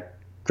kind of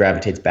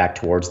gravitates back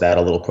towards that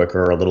a little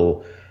quicker, a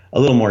little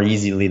more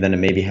easily than it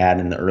maybe had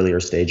in the earlier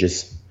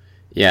stages.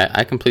 Yeah,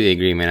 I completely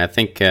agree, man. I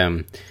think,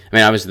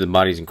 obviously the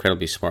body's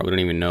incredibly smart. We don't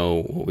even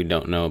know what we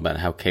don't know about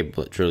how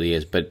capable it truly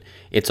is, but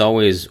it's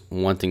always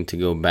wanting to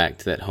go back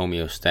to that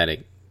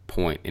homeostatic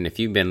point. And if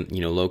you've been,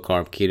 low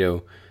carb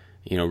keto,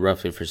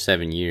 roughly for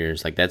 7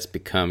 years, like that's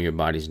become your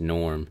body's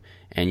norm,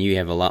 and you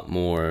have a lot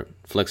more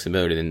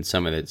flexibility than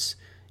someone that's,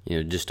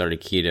 just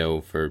started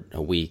keto for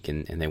a week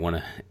and they want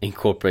to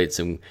incorporate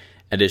some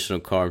additional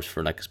carbs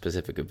for like a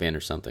specific event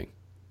or something.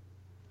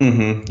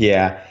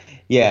 Yeah.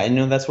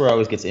 And that's where it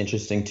always gets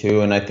interesting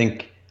too. And I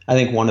think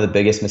one of the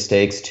biggest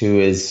mistakes too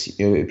is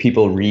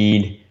people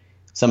read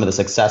some of the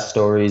success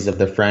stories of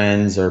their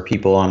friends or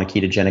people on a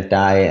ketogenic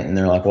diet, and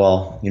they're like,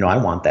 well, I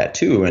want that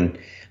too. And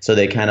so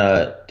they kind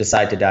of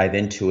decide to dive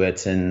into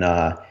it, and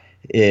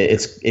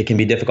it can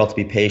be difficult to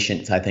be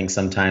patient, I think,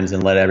 sometimes,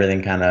 and let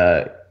everything kind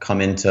of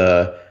come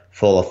into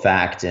full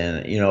effect.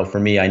 And, for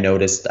me, I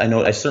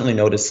certainly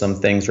noticed some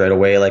things right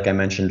away, like I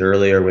mentioned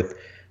earlier, with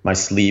my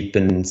sleep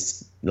and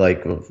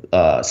like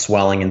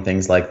swelling and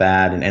things like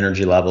that, and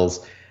energy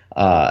levels.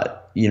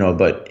 But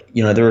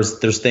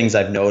there's things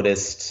I've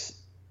noticed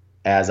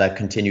as I've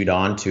continued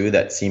on too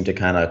that seem to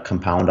kind of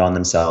compound on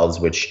themselves,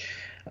 which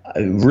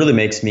really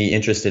makes me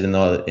interested in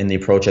the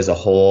approach as a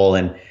whole.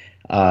 And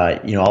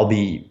I'll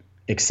be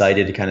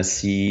excited to kind of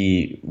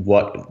see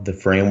what the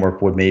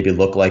framework would maybe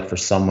look like for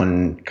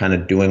someone kind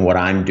of doing what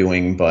I'm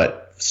doing,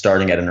 but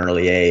starting at an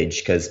early age.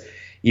 Because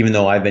even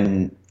though I've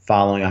been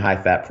following a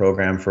high fat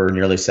program for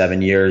nearly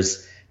 7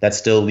 years, that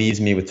still leaves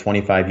me with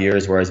 25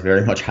 years where I was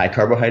very much high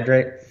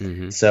carbohydrate.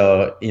 Mm-hmm.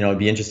 So, it'd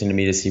be interesting to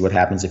me to see what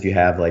happens if you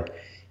have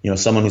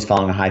someone who's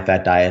following a high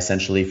fat diet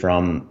essentially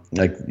from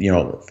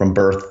from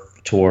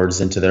birth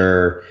towards into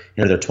their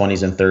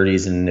 20s and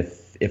 30s, and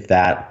if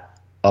that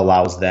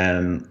allows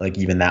them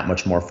even that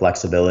much more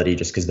flexibility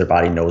just because their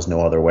body knows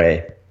no other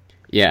way.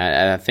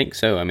 Yeah, I think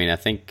so. I mean, I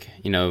think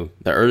the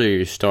earlier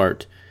you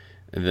start,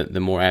 the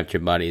more apt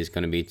your body is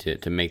going to be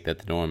to make that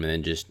the norm, and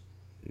then just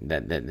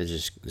that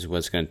just is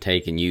what's going to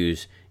take and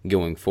use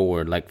going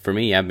forward. Like for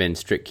me, I've been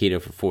strict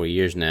keto for 4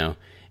 years now,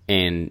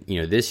 and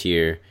this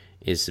year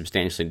is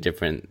substantially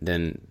different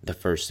than the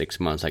first 6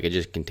 months. Like it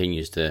just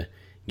continues to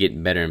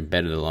get better and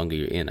better the longer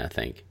you're in, I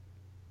think.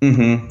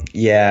 Mm-hmm.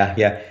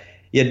 Yeah.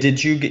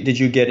 Did you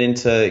get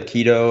into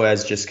keto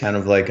as just kind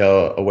of like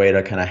a way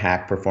to kind of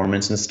hack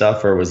performance and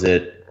stuff, or was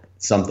it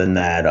something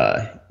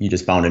that you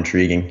just found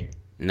intriguing?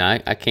 No,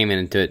 I came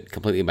into it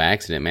completely by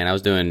accident, man. I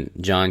was doing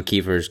John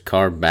Kiefer's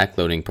carb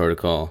backloading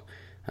protocol,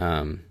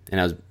 and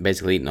I was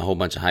basically eating a whole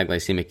bunch of high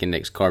glycemic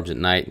index carbs at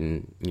night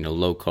and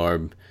low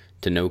carb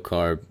to no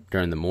carb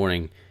during the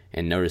morning,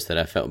 and noticed that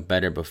I felt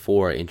better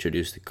before I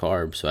introduced the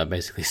carbs. So I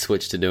basically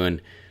switched to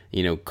doing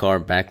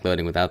carb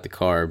backloading without the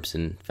carbs,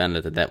 and found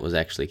out that was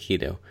actually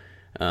keto.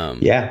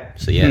 Yeah.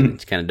 So yeah,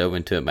 just kind of dove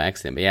into it by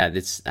accident. But yeah,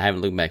 I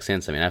haven't looked back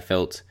since. I mean, I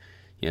felt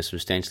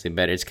substantially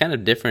better. It's kind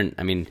of different.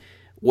 I mean,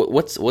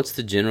 what's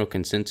the general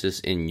consensus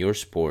in your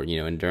sport?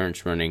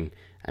 Endurance running.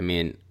 I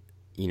mean,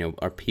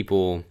 are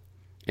people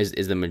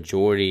is the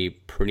majority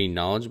pretty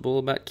knowledgeable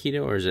about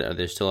keto, or are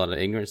there still a lot of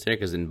ignorance there?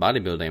 Because in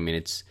bodybuilding, I mean,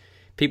 it's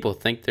people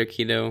think they're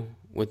keto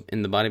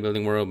in the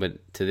bodybuilding world,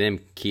 but to them,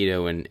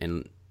 keto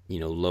and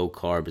low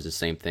carb is the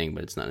same thing,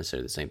 but it's not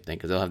necessarily the same thing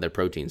because they'll have their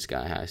protein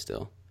sky high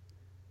still.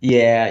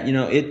 Yeah,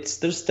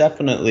 there's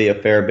definitely a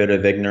fair bit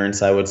of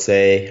ignorance, I would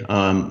say.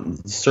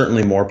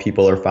 Certainly more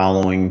people are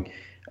following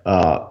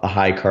a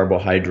high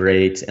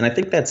carbohydrate, and I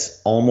think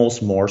that's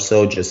almost more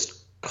so just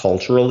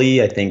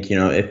culturally. I think,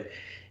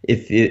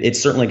 if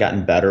it's certainly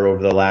gotten better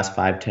over the last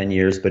 5-10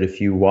 years, but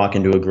if you walk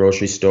into a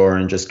grocery store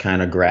and just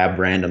kind of grab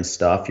random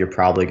stuff, you're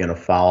probably going to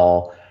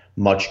fall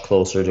much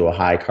closer to a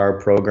high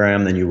carb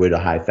program than you would a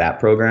high fat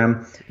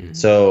program. Mm-hmm.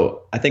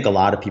 So I think a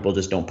lot of people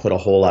just don't put a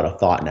whole lot of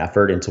thought and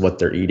effort into what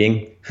they're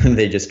eating.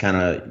 They just kind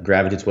of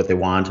gravitate to what they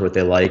want or what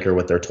they like or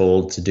what they're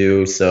told to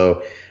do.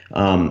 So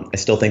I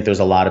still think there's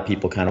a lot of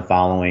people kind of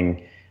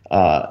following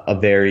a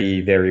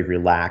very, very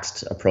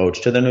relaxed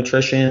approach to their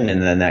nutrition,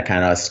 and then that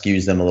kind of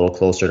skews them a little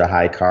closer to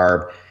high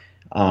carb.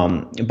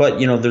 But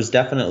there's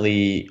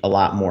definitely a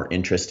lot more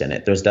interest in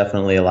it. There's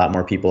definitely a lot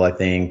more people, I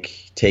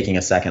think, taking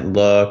a second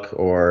look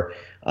or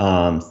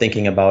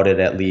thinking about it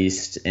at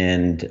least.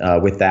 And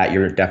with that,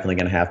 you're definitely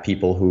going to have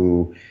people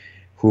who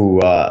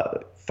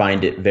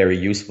find it very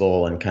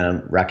useful and kind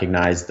of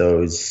recognize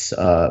those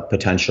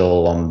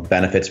potential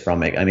benefits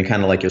from it. I mean,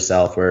 kind of like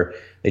yourself, where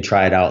they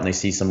try it out and they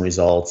see some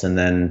results, and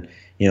then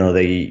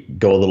they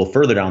go a little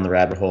further down the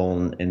rabbit hole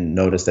and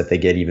notice that they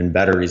get even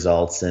better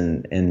results.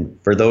 And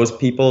for those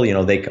people,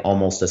 they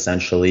almost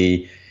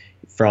essentially,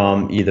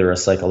 from either a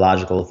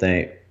psychological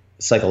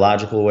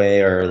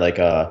way or like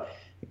a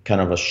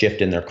kind of a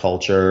shift in their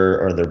culture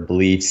or their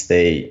beliefs,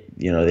 they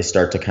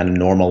start to kind of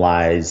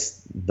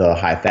normalize the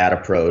high fat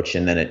approach,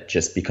 and then it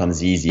just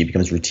becomes easy, it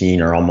becomes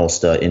routine or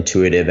almost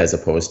intuitive, as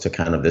opposed to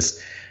kind of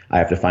this, I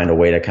have to find a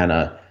way to kind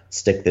of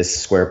stick this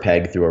square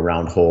peg through a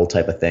round hole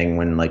type of thing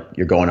when like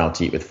you're going out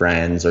to eat with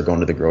friends or going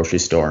to the grocery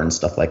store and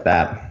stuff like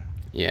that.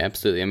 Yeah,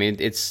 absolutely. I mean,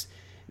 it's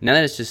now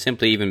that it's just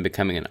simply even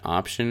becoming an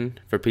option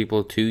for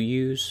people to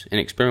use and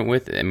experiment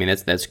with. I mean,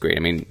 that's great.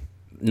 I mean,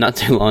 not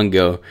too long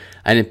ago,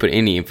 I didn't put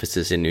any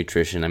emphasis in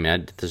nutrition. I mean, I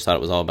just thought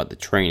it was all about the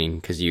training,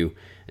 because you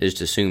just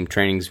assume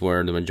training's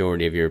where the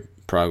majority of your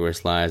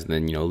progress lies, and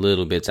then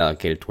little bits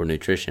allocated toward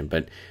nutrition.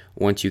 But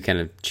once you kind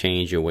of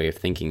change your way of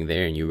thinking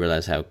there, and you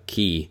realize how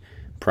key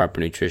proper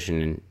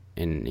nutrition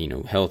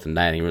and health and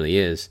dieting really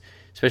is,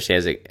 especially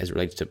as it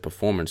relates to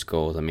performance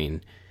goals, I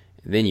mean,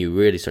 then you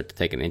really start to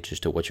take an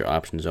interest to what your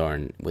options are.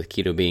 And with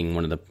keto being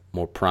one of the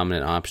more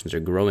prominent options, or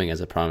growing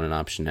as a prominent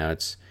option now,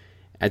 it's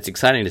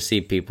exciting to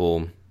see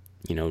people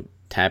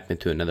tap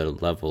into another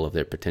level of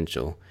their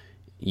potential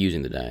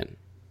using the diet.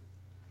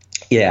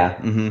 Yeah.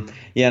 Mm-hmm.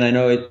 Yeah. And I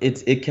know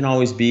it can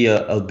always be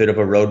a bit of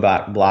a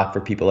roadblock for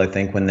people, I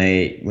think, when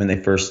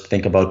they first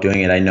think about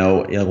doing it. I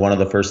know, one of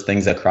the first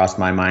things that crossed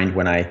my mind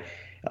when I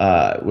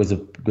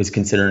was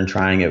considering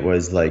trying it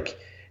was like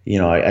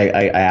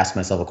I asked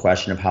myself a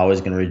question of how I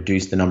was going to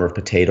reduce the number of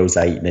potatoes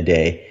I eat in a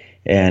day.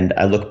 And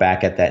I look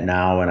back at that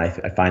now and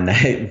I find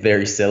that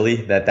very silly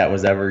that that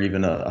was ever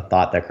even a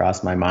thought that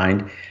crossed my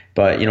mind.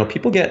 But,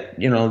 people get,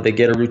 they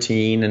get a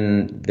routine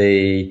and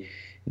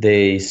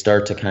they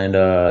start to kind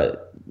of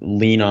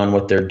lean on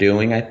what they're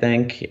doing, I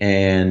think.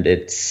 And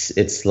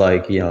it's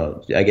like,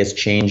 I guess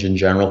change in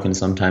general can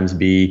sometimes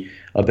be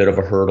a bit of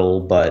a hurdle,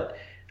 but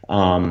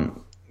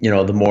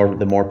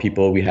the more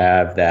people we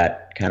have that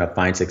kind of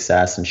find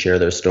success and share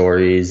their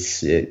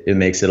stories, it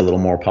makes it a little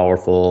more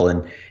powerful,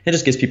 and it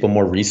just gives people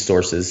more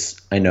resources.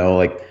 I know,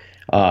 like,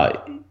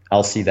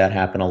 I'll see that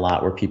happen a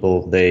lot where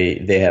people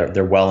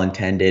they're well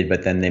intended,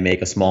 but then they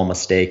make a small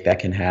mistake that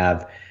can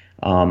have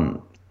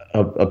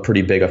a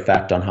pretty big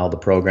effect on how the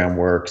program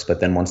works. But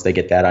then once they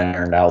get that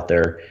ironed out,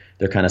 they're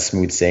kind of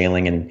smooth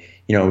sailing. And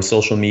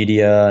social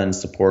media and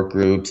support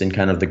groups and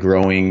kind of the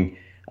growing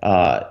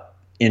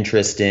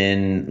interest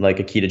in like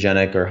a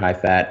ketogenic or high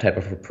fat type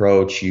of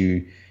approach,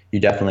 you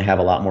definitely have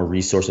a lot more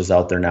resources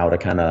out there now to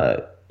kind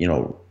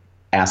of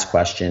ask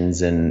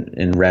questions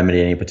and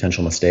remedy any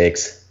potential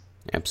mistakes.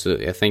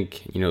 Absolutely. I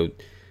think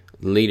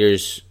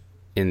leaders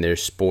in their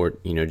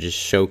sport, just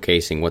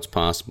showcasing what's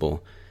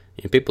possible.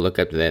 People look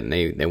up to that and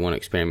they want to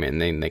experiment,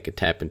 and then they could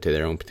tap into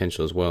their own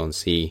potential as well and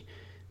see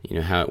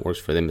how it works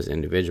for them as an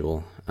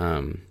individual.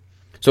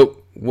 So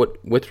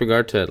what, with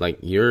regard to like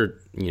your,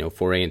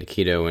 foray into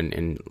keto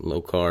and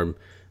low carb,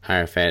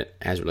 higher fat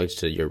as it relates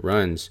to your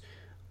runs,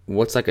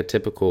 what's like a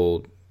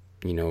typical,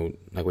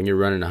 like when you're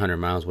running 100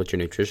 miles, what's your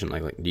nutrition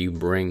like? Like, do you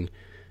bring,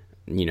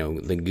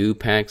 the goo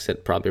packs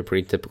that probably are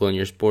pretty typical in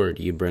your sport? Or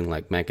do you bring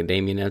like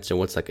macadamia nuts, or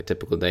what's like a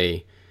typical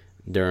day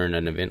during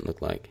an event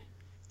look like?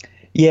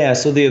 Yeah,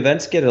 so the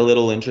events get a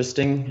little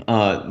interesting.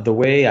 The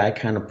way I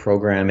kind of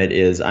program it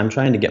is I'm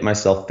trying to get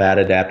myself fat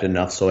adapted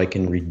enough so I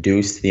can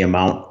reduce the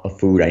amount of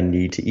food I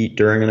need to eat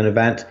during an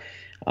event.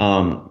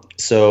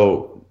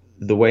 So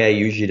the way I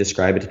usually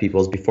describe it to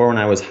people is before, when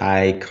I was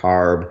high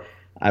carb,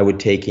 I would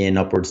take in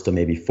upwards to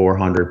maybe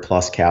 400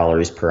 plus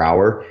calories per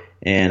hour.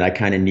 And I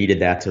kind of needed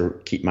that to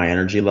keep my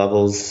energy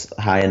levels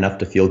high enough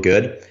to feel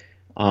good.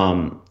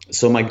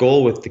 So my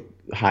goal with the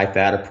high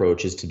fat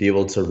approach is to be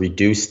able to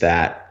reduce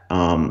that,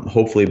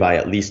 hopefully by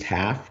at least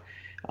half,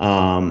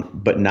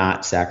 but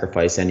not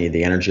sacrifice any of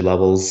the energy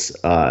levels.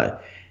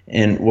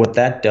 And what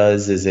that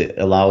does is it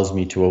allows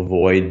me to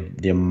avoid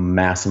the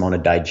mass amount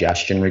of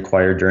digestion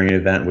required during an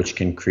event, which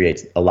can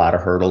create a lot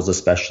of hurdles,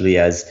 especially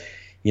as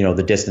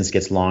the distance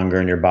gets longer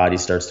and your body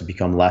starts to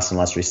become less and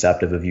less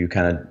receptive of you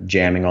kind of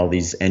jamming all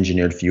these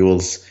engineered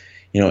fuels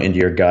into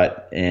your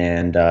gut.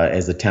 And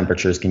as the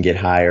temperatures can get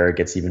higher, it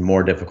gets even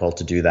more difficult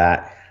to do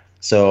that.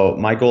 So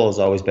my goal has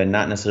always been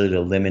not necessarily to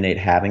eliminate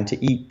having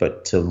to eat,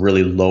 but to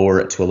really lower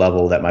it to a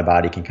level that my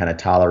body can kind of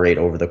tolerate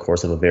over the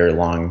course of a very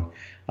long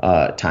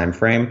time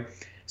frame.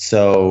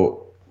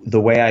 So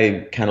the way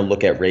I kind of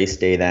look at race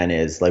day then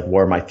is like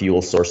where my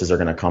fuel sources are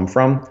going to come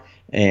from.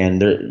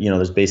 And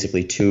there's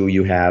basically two.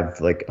 You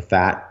have like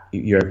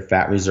your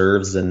fat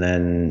reserves, and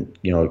then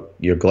your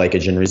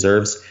glycogen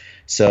reserves.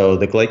 So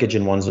the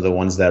glycogen ones are the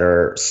ones that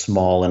are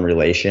small in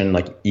relation.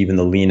 Like even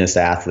the leanest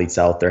athletes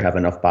out there have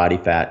enough body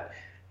fat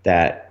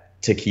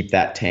that to keep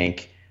that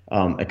tank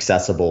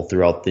accessible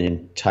throughout the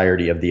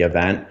entirety of the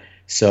event.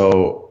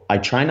 So I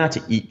try not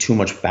to eat too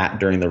much fat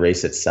during the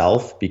race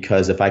itself,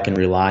 because if I can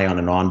rely on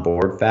an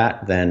onboard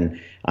fat,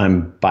 then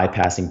I'm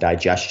bypassing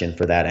digestion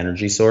for that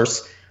energy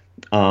source.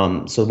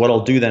 So what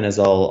I'll do then is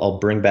I'll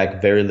bring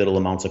back very little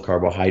amounts of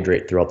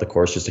carbohydrate throughout the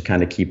course, just to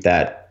kind of keep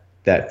that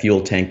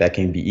fuel tank that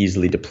can be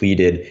easily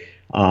depleted,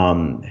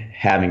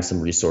 having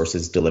some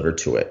resources delivered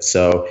to it.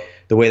 So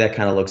the way that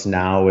kind of looks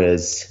now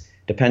is,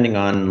 depending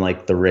on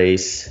like the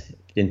race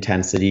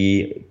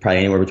intensity, probably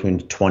anywhere between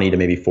 20 to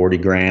maybe 40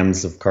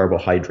 grams of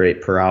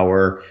carbohydrate per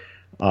hour,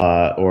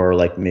 or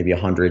like maybe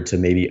 100 to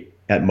maybe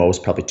at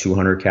most probably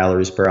 200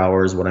 calories per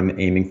hour is what I'm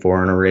aiming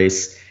for in a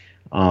race.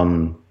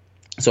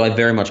 So I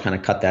very much kind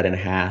of cut that in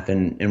half.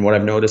 And what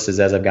I've noticed is,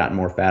 as I've gotten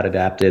more fat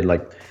adapted,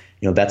 like,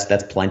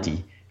 that's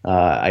plenty.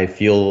 I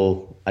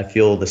feel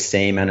the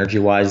same energy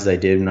wise as I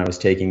did when I was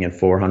taking in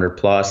 400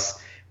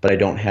 plus, but I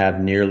don't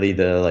have nearly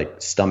the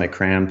like stomach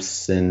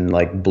cramps and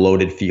like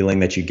bloated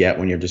feeling that you get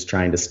when you're just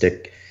trying to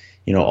stick,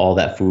 all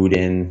that food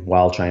in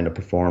while trying to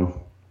perform.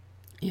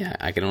 Yeah,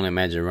 I can only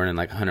imagine running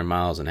like 100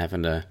 miles and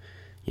having to,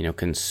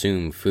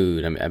 consume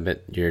food. I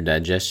bet your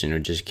digestion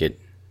would just get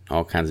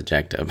all kinds of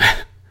jacked up.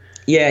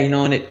 Yeah,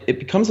 and it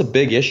becomes a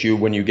big issue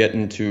when you get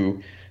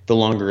into the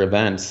longer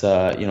events.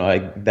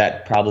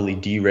 That probably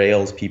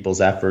derails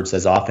people's efforts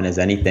as often as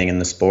anything in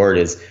the sport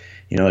is,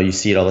 you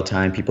see it all the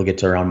time. People get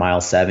to around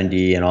mile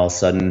 70 and all of a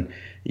sudden,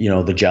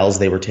 the gels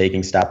they were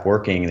taking stop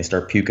working and they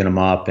start puking them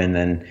up. And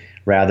then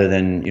rather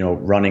than,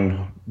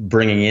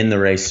 bringing in the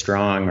race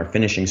strong or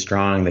finishing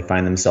strong, they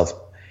find themselves,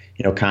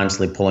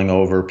 constantly pulling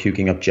over,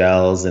 puking up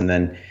gels, and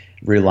then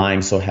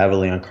relying so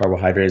heavily on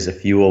carbohydrate as a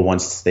fuel.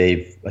 Once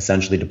they've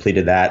essentially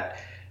depleted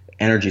that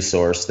energy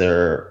source,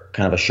 they're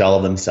kind of a shell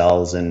of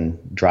themselves and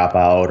drop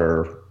out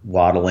or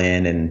waddle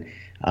in and,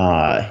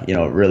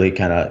 really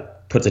kind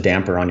of puts a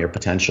damper on your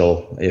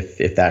potential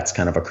if that's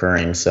kind of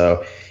occurring.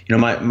 So,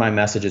 my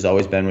message has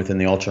always been within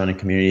the ultra running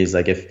community is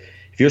like, if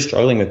you're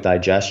struggling with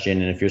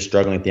digestion and if you're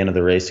struggling at the end of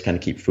the race to kind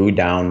of keep food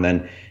down,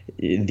 then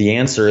the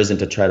answer isn't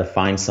to try to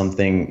find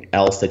something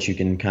else that you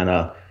can kind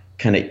of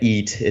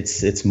eat.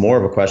 It's more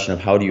of a question of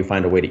how do you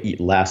find a way to eat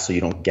less so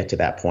you don't get to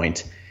that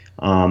point.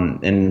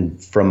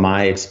 And from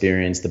my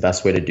experience, the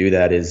best way to do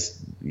that is,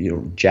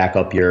 jack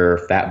up your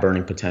fat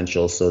burning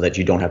potential so that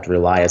you don't have to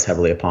rely as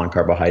heavily upon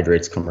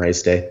carbohydrates come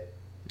race day.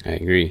 I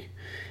agree.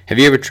 Have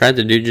you ever tried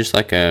to do just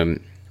like a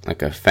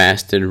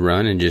fasted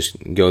run and just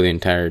go the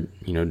entire,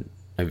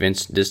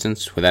 events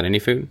distance without any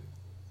food?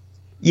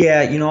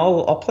 Yeah,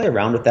 I'll play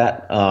around with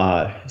that,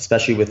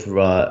 especially with,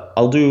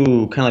 I'll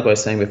do kind of like what I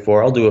was saying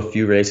before, I'll do a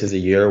few races a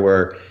year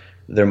where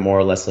they're more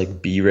or less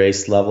like B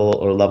race level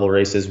or level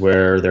races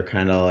where they're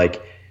kind of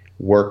like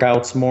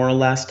workouts more or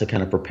less to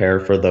kind of prepare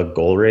for the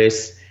goal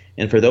race.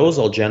 And for those,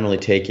 I'll generally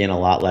take in a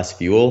lot less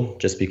fuel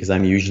just because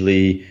I'm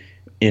usually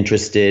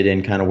interested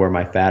in kind of where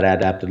my fat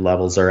adapted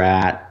levels are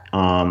at.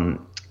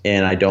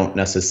 And I don't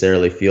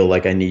necessarily feel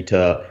like I need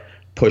to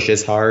push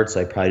as hard, so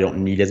I probably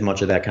don't need as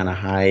much of that kind of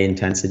high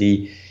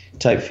intensity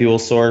type fuel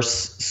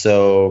source.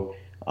 So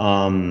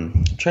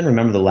I'm trying to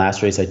remember the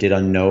last race I did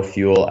on no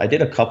fuel. I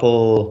did a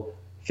couple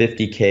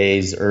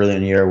 50Ks early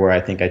in the year where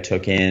I think I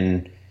took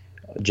in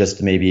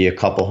just maybe a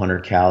couple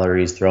 100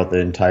 calories throughout the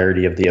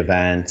entirety of the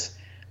event.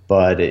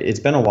 But it's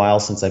been a while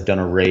since I've done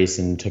a race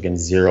and took in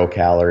 0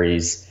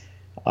 calories.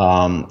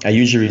 I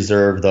usually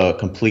reserve the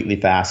completely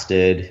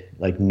fasted,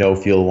 like no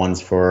fuel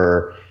ones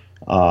for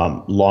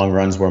long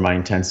runs where my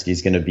intensity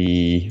is going to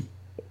be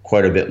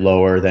quite a bit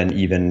lower than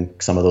even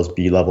some of those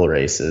B-level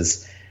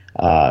races.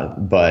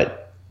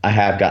 But I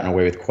have gotten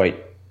away with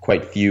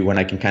quite few when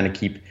I can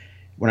keep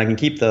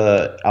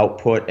the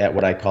output at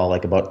what I call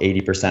like about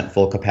 80%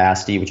 full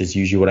capacity, which is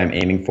usually what I'm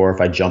aiming for if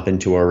I jump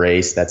into a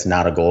race that's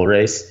not a goal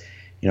race.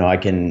 I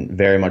can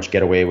very much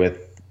get away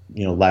with,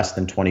 less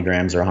than 20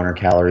 grams or 100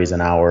 calories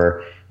an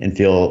hour and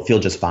feel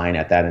just fine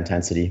at that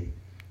intensity.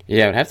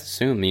 Yeah, I would have to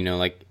assume,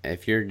 like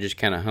if you're just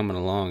kind of humming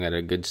along at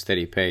a good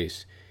steady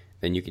pace,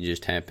 then you can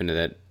just tap into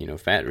that,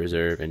 fat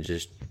reserve and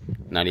just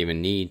not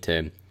even need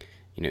to,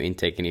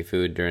 intake any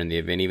food during the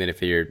event, even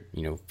if you're,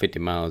 50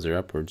 miles or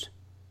upwards.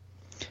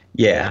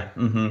 Yeah.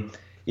 Mm-hmm.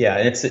 Yeah.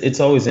 And it's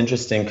always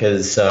interesting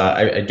because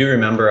I do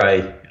remember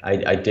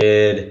I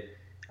did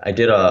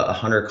a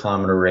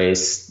 100-kilometer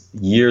race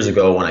years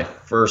ago when I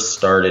first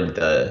started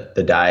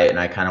the diet, and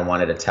I kind of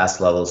wanted to test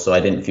levels, so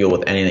I didn't fuel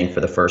with anything for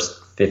the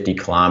first 50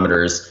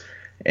 kilometers.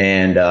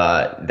 And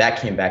that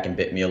came back and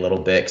bit me a little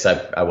bit because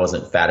I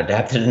wasn't fat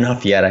adapted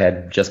enough yet. I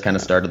had just kind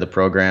of started the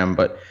program.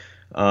 But,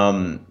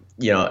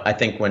 I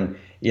think when,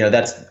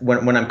 that's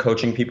when I'm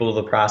coaching people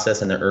to the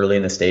process and they're early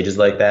in the stages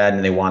like that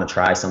and they want to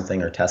try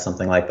something or test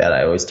something like that,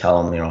 I always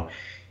tell them,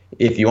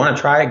 if you want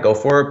to try it, go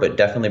for it, but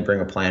definitely bring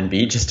a plan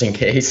B just in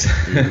case.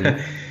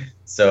 Mm-hmm.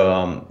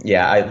 So,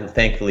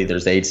 thankfully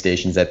there's aid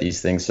stations at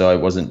these things. So I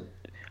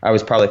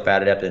was probably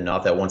fat adapted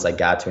enough that once I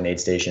got to an aid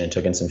station and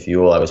took in some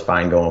fuel, I was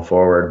fine going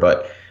forward.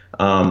 But,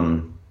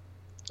 now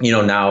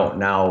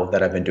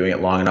that I've been doing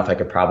it long enough, I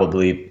could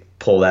probably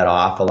pull that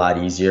off a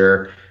lot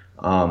easier.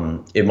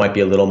 It might be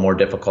a little more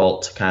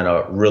difficult to kind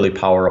of really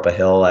power up a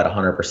hill at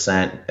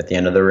 100% at the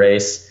end of the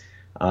race.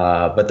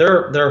 But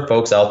there are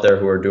folks out there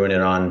who are doing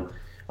it on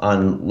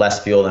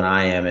less fuel than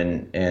I am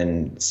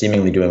and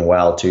seemingly doing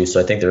well too. So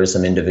I think there is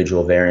some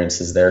individual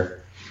variances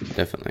there.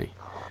 Definitely.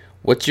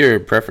 What's your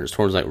preference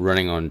towards like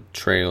running on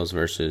trails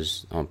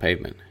versus on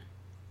pavement?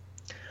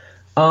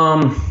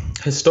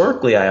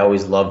 Historically, I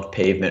always loved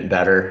pavement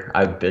better.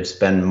 I've just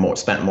spent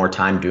more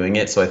time doing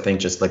it. So I think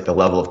just like the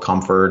level of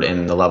comfort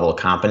and the level of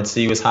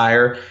competency was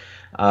higher.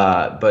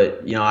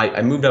 But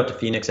I moved out to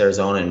Phoenix,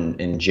 Arizona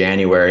in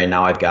January, and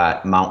now I've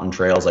got mountain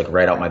trails like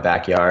right out my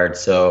backyard.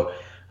 So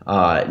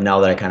now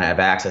that I kind of have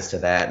access to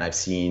that and I've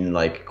seen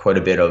like quite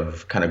a bit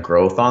of kind of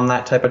growth on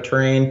that type of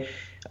terrain,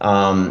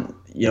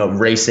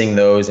 racing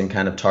those and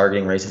kind of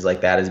targeting races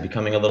like that is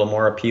becoming a little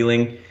more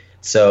appealing.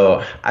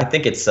 So I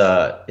think it's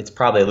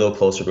probably a little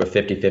closer to a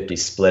 50-50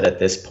 split at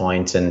this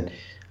point. And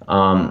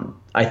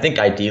I think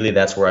ideally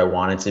that's where I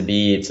want it to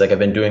be. It's like I've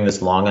been doing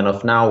this long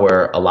enough now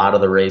where a lot of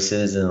the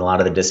races and a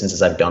lot of the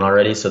distances I've done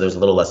already, so there's a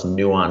little less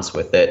nuance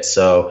with it.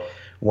 So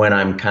when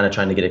I'm kind of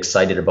trying to get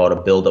excited about a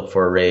build-up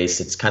for a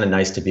race, it's kind of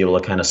nice to be able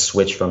to kind of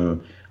switch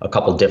from a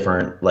couple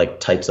different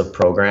like types of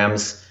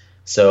programs.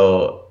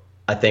 So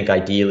I think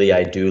ideally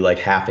I do like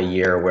half a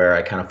year where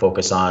I kind of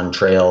focus on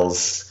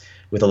trails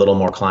with a little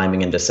more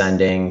climbing and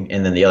descending,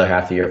 and then the other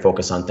half of the year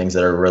focus on things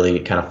that are really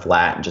kind of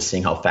flat and just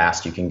seeing how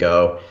fast you can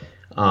go.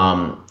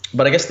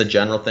 But I guess the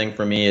general thing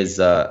for me is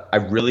I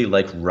really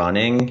like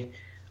running.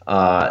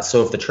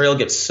 So if the trail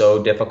gets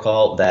so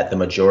difficult that the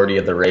majority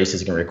of the race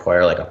is going to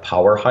require like a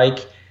power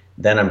hike,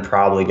 then I'm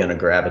probably going to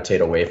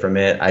gravitate away from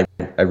it.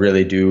 I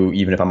really do,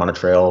 even if I'm on a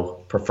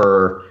trail,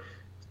 prefer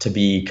to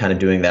be kind of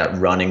doing that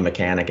running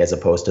mechanic as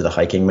opposed to the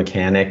hiking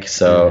mechanic.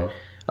 So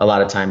a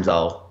lot of times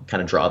I'll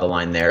kind of draw the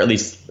line there, at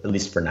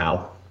least for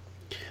now.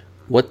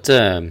 What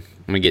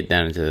I'm gonna get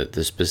down into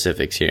the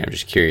specifics here. I'm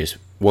just curious,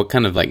 what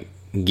kind of like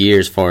gear,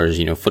 as far as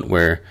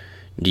footwear,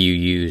 do you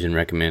use and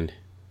recommend?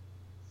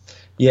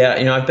 Yeah,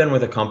 I've been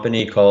with a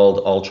company called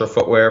Ultra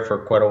Footwear for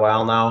quite a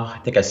while now. I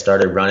think I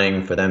started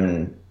running for them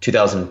in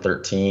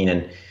 2013,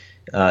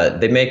 and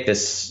they make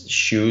this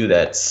shoe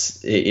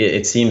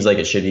it seems like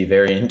it should be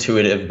very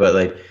intuitive, but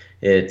like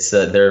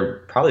they're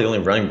probably the only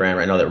running brand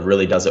right now that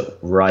really does it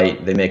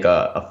right. They make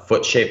a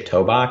foot-shaped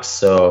toe box,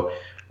 so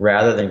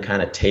rather than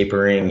kind of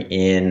tapering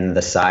in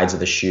the sides of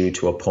the shoe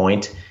to a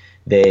point,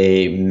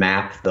 they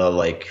map the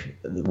like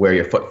where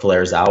your foot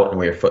flares out and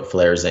where your foot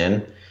flares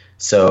in.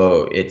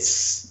 So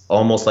it's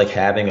almost like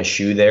having a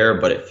shoe there,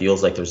 but it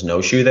feels like there's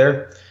no shoe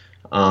there.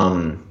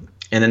 And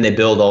then they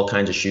build all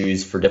kinds of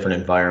shoes for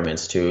different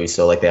environments too.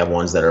 So like they have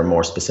ones that are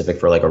more specific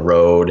for like a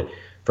road,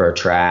 for a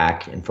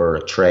track, and for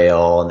a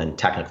trail, and then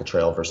technical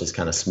trail versus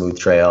kind of smooth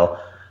trail.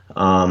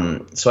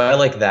 So I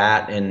like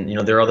that. And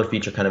their other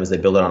feature kind of is they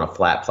build it on a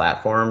flat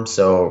platform.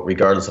 So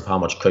regardless of how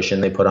much cushion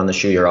they put on the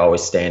shoe, you're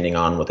always standing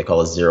on what they call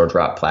a zero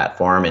drop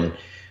platform. And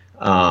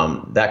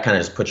that kind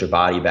of just puts your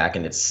body back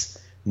in its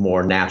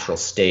more natural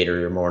state, or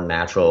your more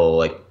natural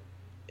like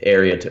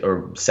area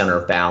or center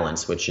of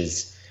balance, which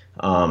is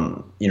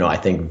I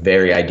think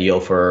very ideal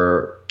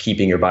for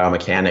keeping your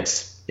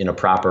biomechanics in a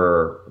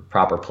proper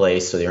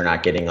place, so that you're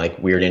not getting like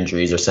weird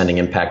injuries or sending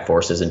impact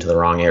forces into the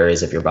wrong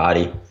areas of your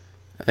body.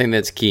 I think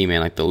that's key, man.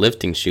 Like the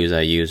lifting shoes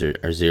I use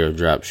are zero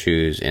drop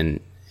shoes,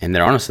 and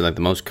they're honestly like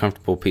the most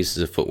comfortable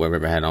pieces of footwear I've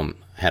ever had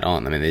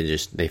on. I mean,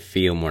 they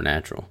feel more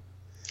natural.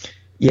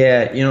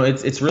 Yeah,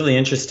 it's really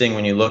interesting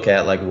when you look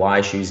at like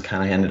why shoes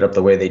kind of ended up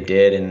the way they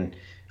did, and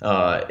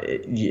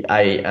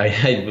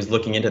I was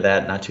looking into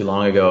that not too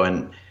long ago,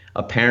 and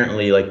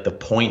apparently like the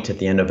point at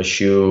the end of a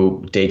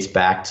shoe dates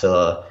back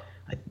to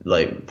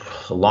like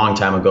a long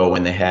time ago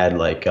when they had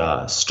like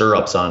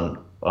stirrups on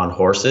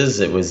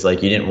horses. It was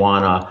like you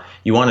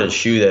wanted a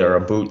shoe that, or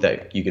a boot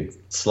that you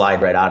could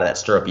slide right out of that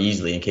stirrup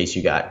easily in case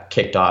you got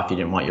kicked off. You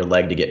didn't want your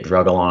leg to get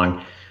drug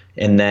along.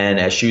 And then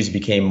as shoes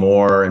became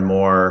more and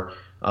more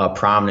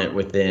prominent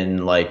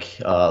within like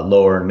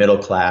lower and middle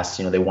class,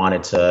 they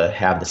wanted to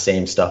have the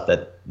same stuff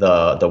that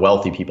the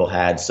wealthy people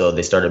had, so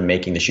they started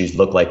making the shoes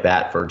look like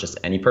that for just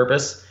any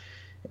purpose.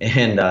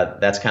 And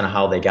that's kind of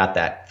how they got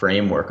that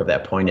framework of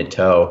that pointed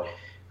toe.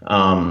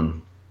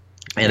 And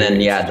then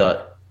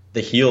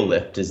the heel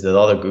lift is the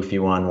other goofy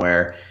one,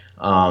 where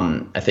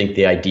I think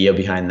the idea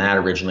behind that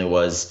originally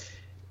was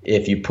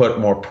if you put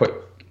more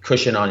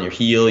cushion on your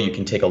heel, you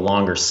can take a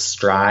longer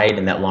stride,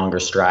 and that longer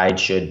stride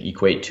should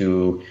equate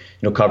to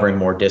covering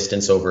more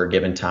distance over a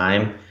given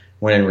time,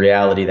 when in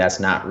reality that's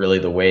not really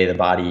the way the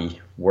body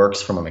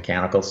works from a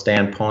mechanical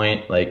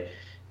standpoint. Like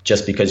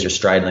just because your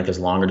stride length is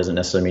longer doesn't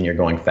necessarily mean you're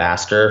going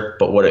faster,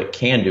 but what it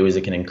can do is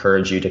it can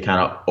encourage you to kind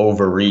of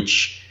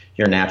overreach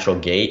your natural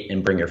gait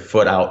and bring your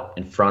foot out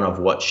in front of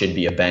what should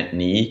be a bent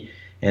knee,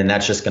 and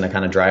that's just going to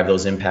kind of drive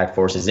those impact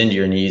forces into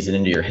your knees and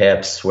into your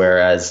hips,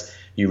 whereas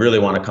you really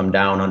want to come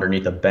down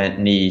underneath a bent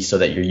knee so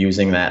that you're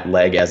using that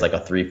leg as like a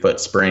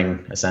 3-foot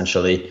spring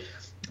essentially.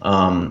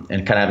 And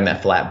kind of having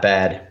that flat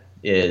bed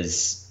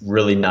is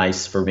really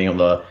nice for being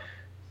able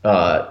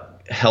to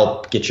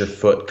help get your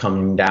foot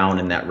coming down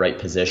in that right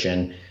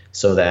position,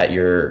 so that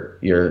you're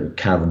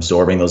kind of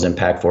absorbing those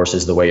impact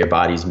forces the way your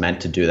body's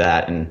meant to do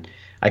that. And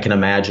I can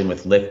imagine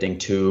with lifting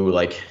too,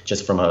 like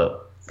just from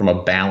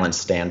a balance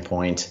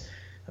standpoint,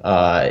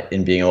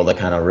 in being able to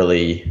kind of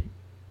really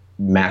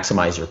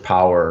maximize your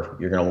power,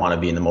 you're going to want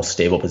to be in the most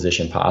stable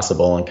position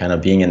possible, and kind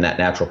of being in that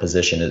natural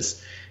position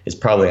is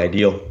probably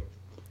ideal.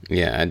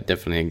 Yeah, I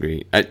definitely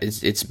agree.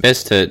 It's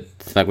best to,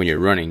 like when you're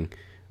running,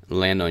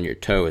 land on your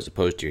toe as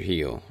opposed to your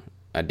heel,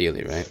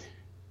 ideally, right?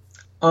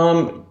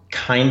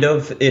 Kind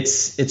of.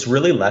 It's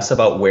really less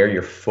about where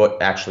your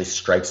foot actually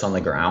strikes on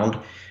the ground.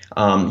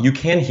 You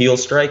can heel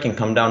strike and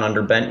come down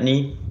under bent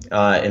knee,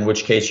 in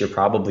which case you're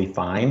probably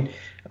fine.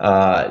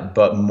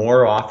 But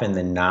more often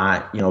than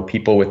not,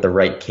 people with the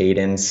right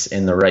cadence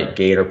and the right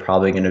gait are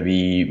probably going to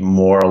be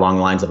more along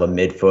the lines of a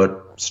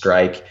midfoot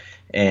strike.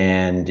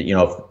 And,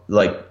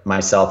 like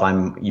myself,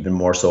 I'm even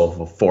more so of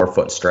a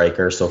 4-foot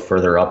striker, so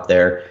further up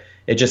there.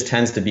 It just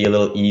tends to be a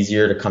little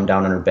easier to come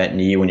down under bent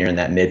knee when you're in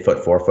that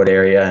midfoot, 4-foot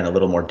area, and a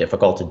little more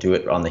difficult to do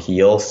it on the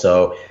heel.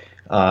 So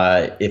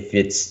if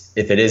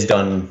it is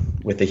done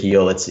with the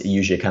heel, it's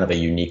usually kind of a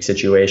unique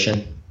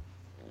situation.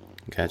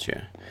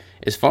 Gotcha.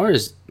 As far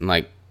as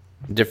like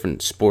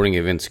different sporting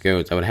events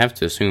goes, I would have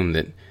to assume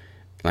that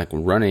like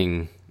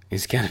running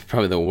is kind of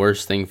probably the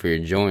worst thing for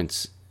your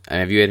joints.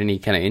 Have you had any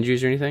kind of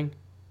injuries or anything?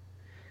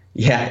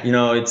 Yeah,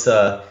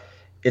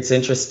 it's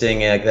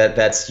interesting. Like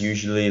that's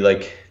usually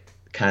like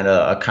kind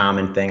of a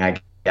common thing, I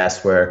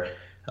guess, where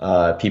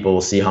people will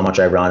see how much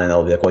I run and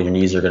they'll be like, well, your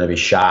knees are going to be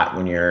shot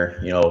when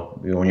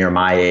you're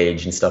my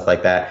age and stuff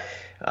like that.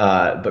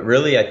 But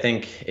really, I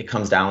think it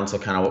comes down to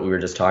kind of what we were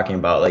just talking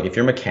about. Like if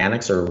your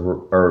mechanics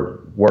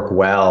are work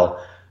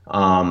well,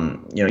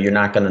 you're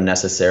not going to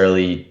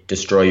necessarily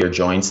destroy your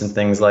joints and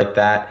things like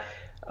that.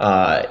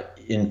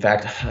 in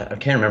fact, I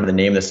can't remember the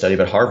name of the study,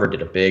 but Harvard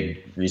did a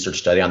big research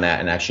study on that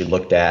and actually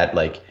looked at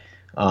like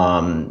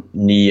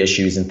knee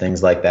issues and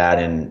things like that.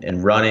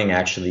 And running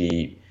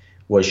actually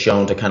was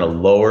shown to kind of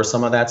lower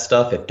some of that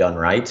stuff if done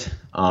right.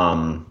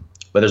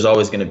 But there's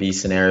always going to be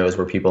scenarios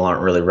where people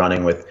aren't really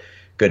running with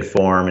good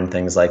form and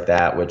things like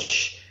that,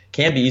 which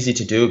can be easy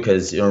to do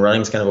because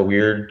running is kind of a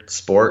weird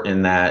sport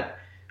in that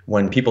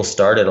when people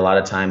start it, a lot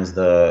of times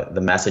the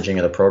messaging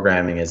of the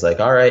programming is like,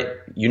 all right,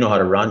 you know how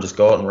to run, just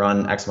go out and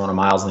run X amount of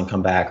miles and then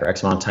come back, or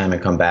X amount of time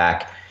and come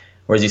back.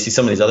 Whereas you see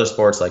some of these other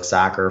sports like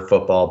soccer,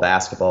 football,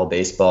 basketball,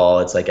 baseball,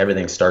 it's like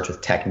everything starts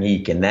with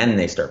technique and then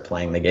they start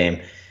playing the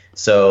game.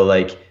 So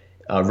like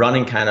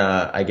running kind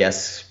of, I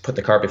guess, put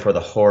the cart before the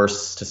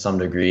horse to some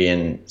degree.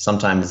 And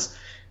sometimes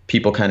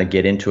people kind of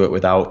get into it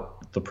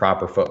without the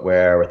proper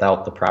footwear,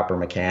 without the proper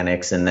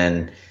mechanics. And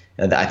then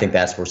I think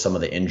that's where some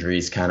of the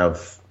injuries kind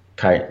of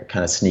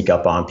sneak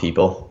up on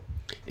people.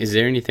 Is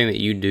there anything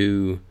that you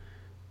do,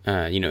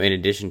 in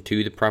addition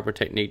to the proper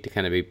technique to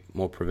kind of be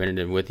more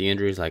preventative with the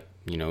injuries, like,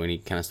 any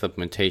kind of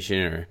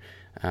supplementation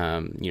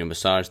or,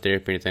 massage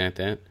therapy, anything like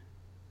that?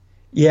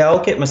 Yeah,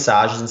 I'll get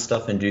massages and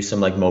stuff and do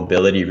some like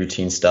mobility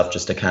routine stuff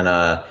just to kind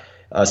of,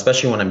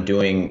 especially when I'm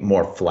doing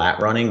more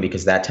flat running,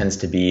 because that tends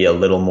to be a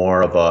little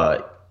more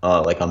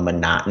of like a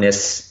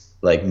monotonous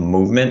like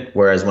movement.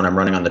 Whereas when I'm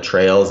running on the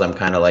trails, I'm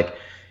kind of like,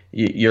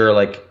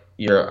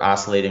 you're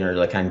oscillating or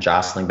like kind of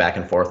jostling back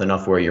and forth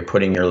enough where you're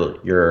putting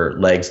your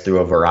legs through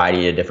a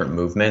variety of different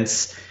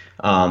movements.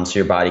 So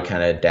your body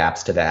kind of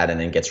adapts to that and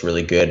then gets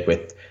really good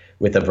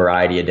with a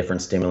variety of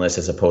different stimulus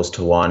as opposed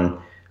to one.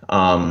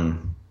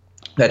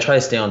 I try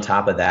to stay on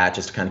top of that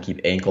just to kind of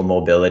keep ankle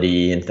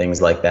mobility and things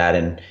like that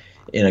and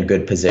in a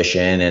good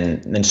position,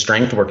 and then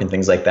strength work and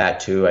things like that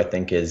too, I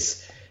think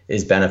is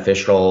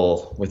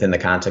beneficial within the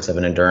context of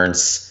an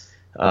endurance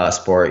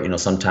sport.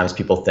 Sometimes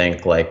people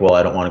think like, well,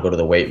 I don't want to go to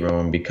the weight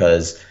room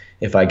because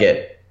if I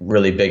get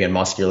really big and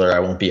muscular, I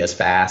won't be as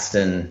fast.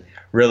 And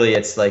really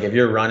it's like if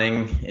you're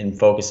running and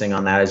focusing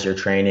on that as your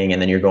training,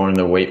 and then you're going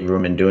to the weight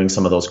room and doing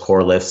some of those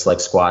core lifts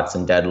like squats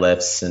and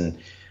deadlifts and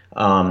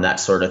that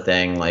sort of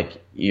thing, like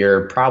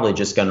you're probably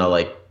just going to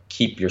like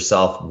keep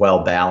yourself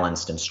well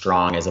balanced and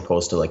strong as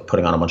opposed to like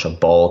putting on a bunch of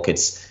bulk.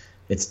 It's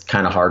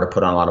kind of hard to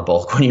put on a lot of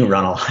bulk when you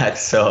run a lot.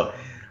 So,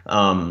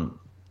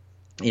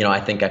 I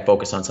think I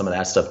focus on some of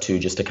that stuff too,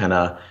 just to kind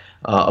of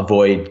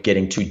avoid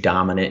getting too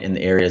dominant in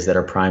the areas that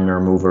are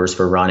primary movers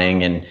for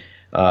running, and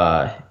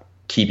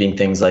keeping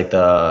things like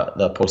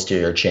the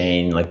posterior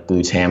chain, like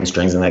glutes,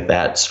 hamstrings, and like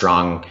that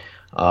strong,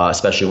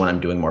 especially when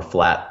I'm doing more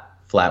flat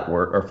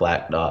work or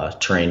flat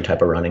terrain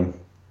type of running.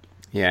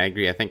 Yeah, I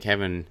agree. I think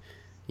having,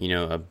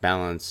 a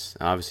balance,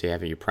 obviously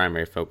having your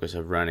primary focus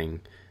of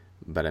running,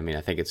 but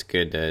I think it's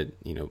good to,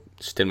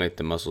 stimulate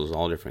the muscles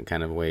all different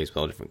kind of ways, with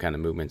all different kind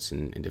of movements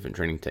and different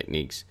training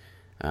techniques.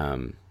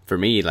 For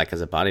me, like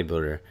as a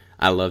bodybuilder,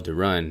 I love to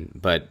run,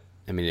 but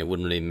it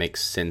wouldn't really make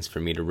sense for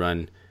me to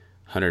run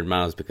 100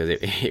 miles because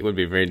it would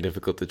be very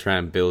difficult to try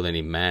and build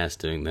any mass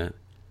doing that.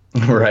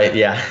 Right.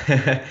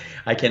 Yeah.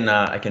 I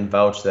can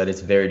vouch that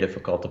it's very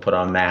difficult to put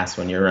on mass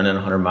when you're running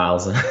 100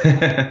 miles.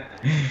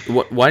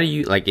 Why do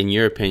you, like, in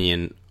your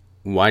opinion,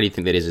 why do you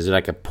think that is? Is there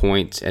like a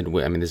point at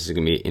this is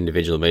going to be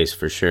individual based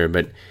for sure,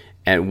 but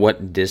at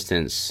what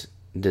distance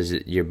does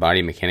your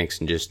body mechanics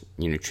and just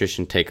your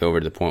nutrition take over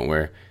to the point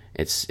where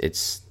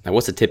it's like,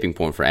 what's the tipping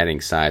point for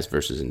adding size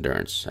versus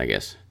endurance, I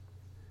guess?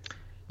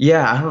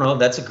 Yeah, I don't know.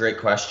 That's a great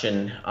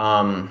question.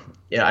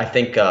 I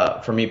think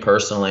for me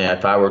personally,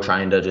 if I were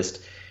trying to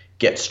just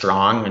get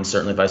strong, and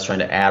certainly if I was trying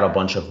to add a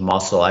bunch of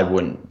muscle, I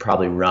wouldn't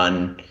probably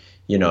run,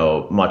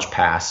 much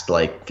past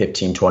like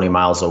 15, 20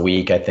 miles a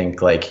week. I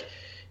think like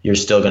you're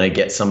still going to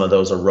get some of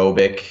those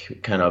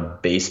aerobic kind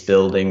of base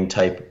building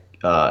type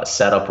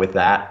setup with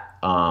that.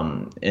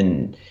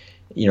 And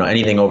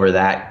anything over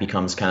that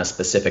becomes kind of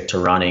specific to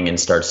running and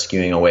starts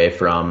skewing away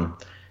from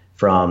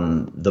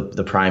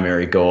the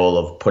primary goal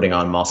of putting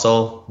on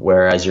muscle.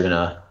 Whereas you're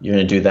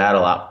gonna do that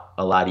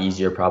a lot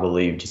easier,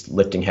 probably just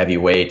lifting heavy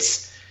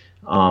weights.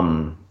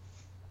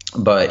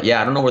 But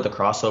yeah, I don't know where the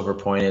crossover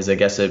point is. I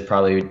guess it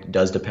probably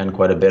does depend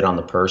quite a bit on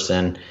the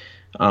person.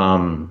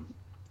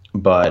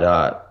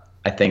 But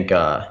I think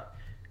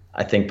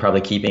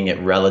probably keeping it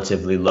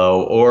relatively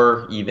low,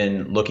 or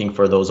even looking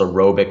for those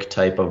aerobic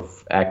type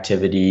of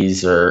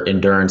activities or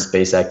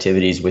endurance-based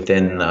activities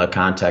within the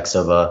context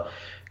of a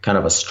kind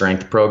of a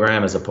strength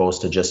program, as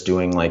opposed to just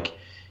doing like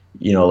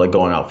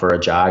going out for a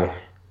jog.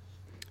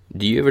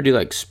 Do you ever do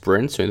like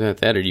sprints or anything like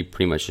that, or do you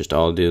pretty much just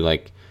all do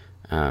like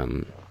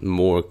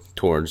more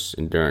towards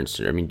endurance?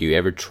 Do you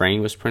ever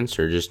train with sprints,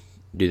 or just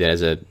do that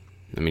as do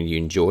you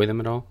enjoy them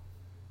at all?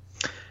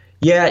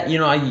 Yeah,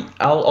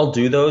 I'll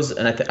do those,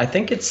 and I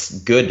think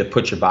it's good to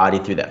put your body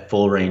through that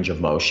full range of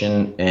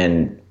motion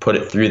and put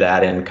it through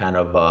that in kind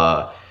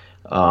of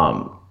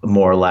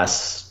more or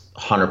less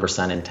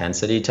 100%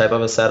 intensity type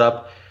of a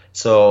setup.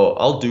 So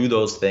I'll do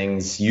those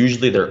things.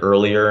 Usually they're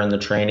earlier in the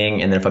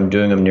training, and then if I'm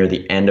doing them near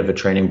the end of a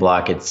training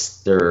block,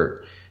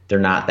 they're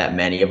not that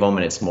many of them,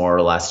 and it's more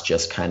or less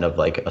just kind of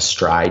like a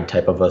stride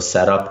type of a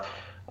setup.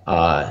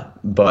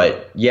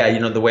 But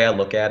yeah, the way I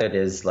look at it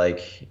is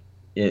like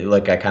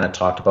I kind of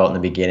talked about in the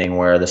beginning,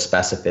 where the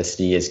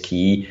specificity is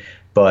key.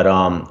 But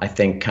I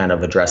think kind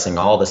of addressing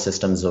all the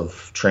systems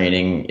of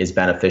training is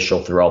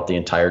beneficial throughout the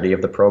entirety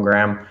of the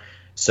program.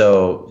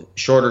 So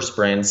shorter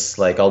sprints,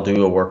 like I'll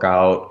do a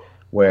workout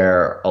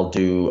where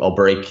I'll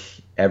break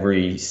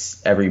every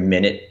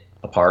minute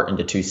apart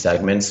into two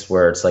segments,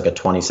 where it's like a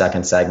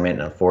 20-second segment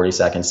and a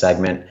 40-second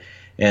segment.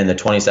 And the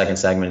 20-second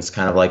segment is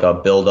kind of like a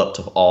build up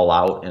to all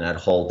out, and I'd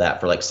hold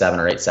that for like 7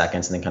 or 8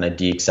 seconds and then kind of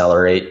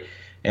deaccelerate,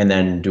 and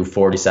then do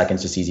 40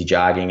 seconds just easy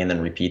jogging and then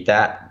repeat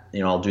that.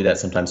 I'll do that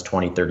sometimes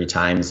 20, 30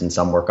 times in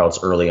some workouts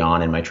early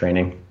on in my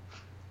training.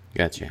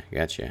 Gotcha.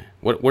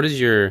 What is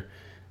your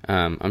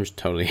I'm just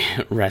totally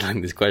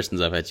rattling these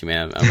questions off at you,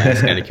 man. I'm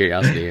asking out of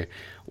curiosity here.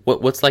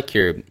 What's like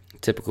your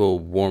typical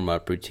warm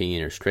up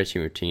routine or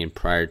stretching routine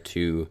prior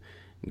to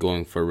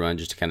going for a run,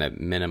 just to kind of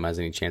minimize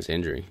any chance of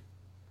injury?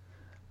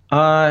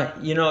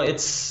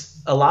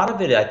 It's a lot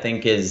of it, I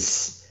think,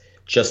 is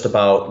just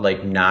about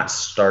like not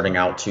starting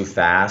out too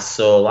fast.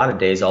 So a lot of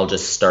days I'll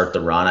just start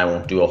the run. I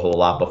won't do a whole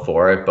lot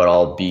before it, but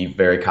I'll be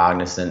very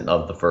cognizant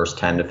of the first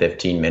 10 to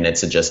 15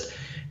 minutes and just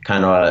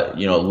kind of,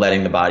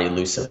 letting the body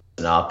loosen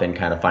up and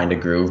kind of find a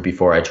groove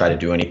before I try to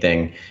do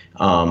anything,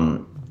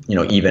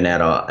 even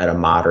at a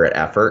moderate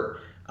effort.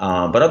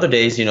 But other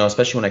days,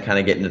 especially when I kind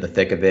of get into the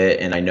thick of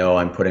it and I know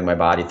I'm putting my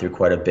body through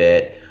quite a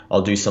bit,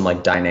 I'll do some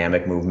like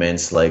dynamic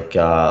movements, like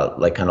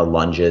kind of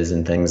lunges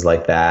and things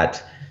like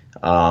that,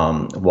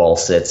 wall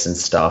sits and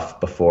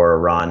stuff before a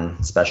run,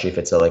 especially if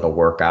it's like a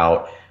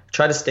workout.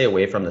 Try to stay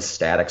away from the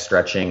static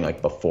stretching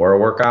like before a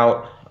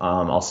workout.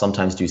 I'll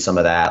sometimes do some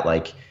of that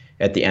like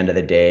at the end of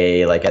the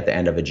day, like at the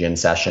end of a gym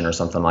session or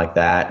something like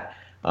that,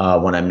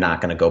 when I'm not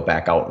going to go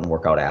back out and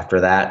work out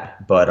after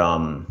that. But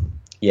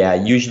yeah,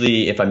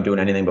 usually if I'm doing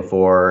anything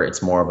before,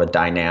 it's more of a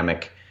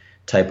dynamic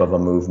type of a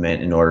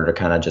movement in order to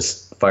kind of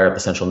just fire up the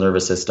central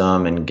nervous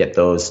system and get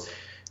those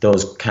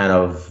kind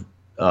of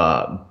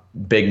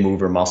big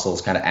mover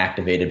muscles kind of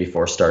activated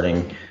before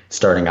starting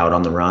out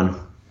on the run.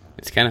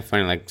 It's kind of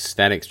funny, like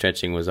static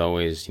stretching was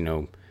always,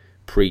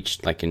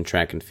 preached like in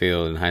track and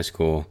field in high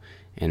school,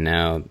 and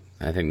now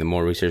I think the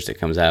more research that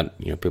comes out,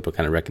 people are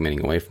kind of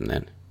recommending away from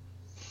that.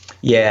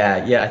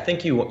 Yeah. I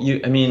think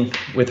I mean,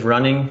 with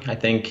running, I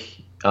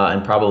think,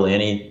 and probably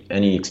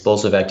any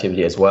explosive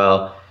activity as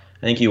well,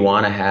 I think you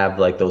want to have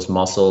like those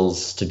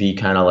muscles to be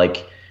kind of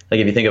like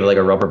if you think of like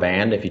a rubber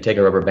band, if you take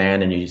a rubber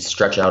band and you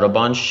stretch out a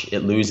bunch, it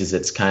loses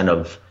its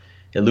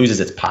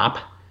pop.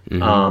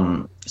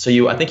 Mm-hmm.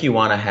 So I think you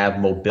want to have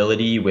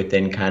mobility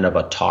within kind of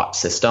a taut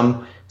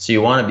system. So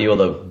you want to be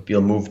able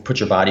to move, put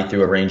your body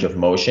through a range of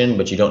motion,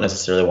 but you don't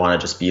necessarily want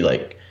to just be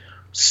like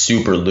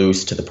super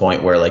loose to the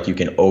point where like you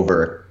can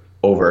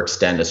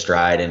overextend a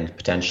stride and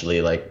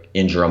potentially like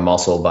injure a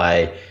muscle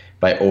by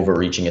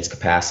overreaching its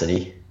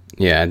capacity.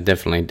 Yeah, I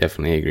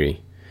definitely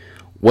agree.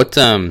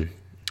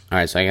 All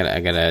right, so I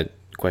got a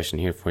question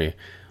here for you.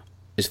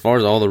 As far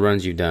as all the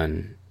runs you've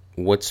done,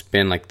 what's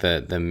been like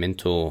the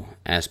mental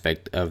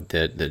aspect of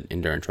the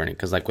endurance running?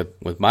 Because like with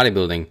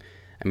bodybuilding,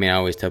 I mean, I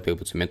always tell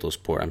people it's a mental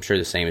sport. I'm sure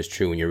the same is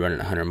true when you're running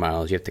 100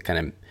 miles. You have to kind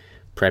of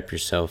prep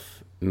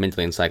yourself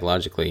mentally and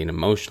psychologically and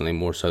emotionally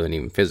more so than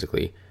even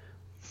physically.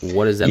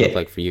 What does that look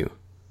like for you?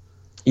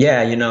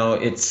 Yeah,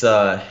 it's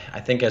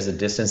I think as the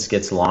distance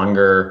gets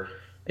longer,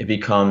 it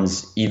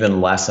becomes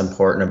even less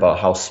important about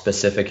how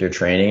specific your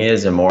training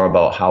is and more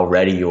about how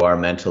ready you are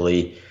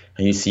mentally.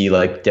 And you see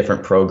like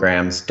different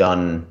programs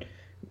done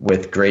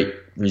with great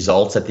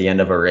results at the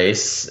end of a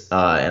race.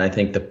 And I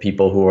think the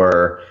people who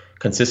are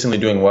consistently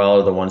doing well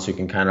are the ones who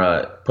can kind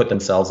of put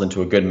themselves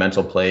into a good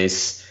mental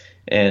place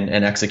and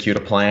execute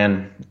a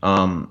plan.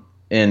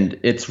 And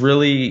it's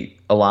really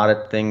a lot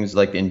of things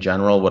like in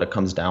general, what it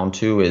comes down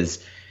to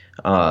is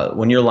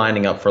when you're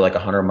lining up for like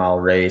 100-mile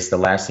race, the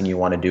last thing you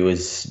want to do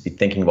is be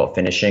thinking about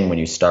finishing when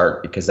you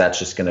start, because that's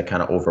just going to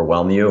kind of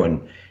overwhelm you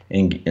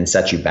and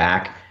set you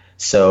back.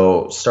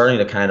 So starting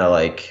to kind of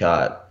like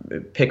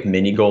pick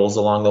mini goals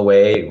along the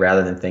way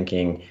rather than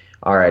thinking,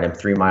 all right, I'm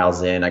 3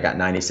 miles in, I got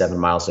 97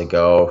 miles to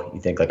go. You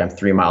think like I'm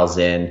 3 miles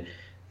in,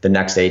 the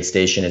next aid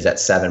station is at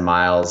 7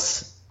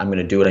 miles. I'm going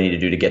to do what I need to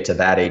do to get to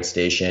that aid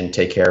station,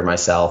 take care of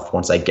myself.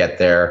 Once I get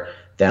there,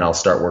 then I'll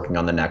start working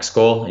on the next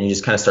goal. And you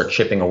just kind of start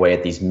chipping away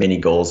at these mini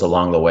goals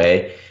along the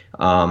way.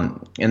 And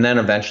then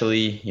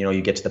eventually,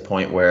 you get to the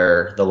point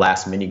where the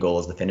last mini goal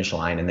is the finish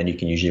line, and then you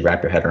can usually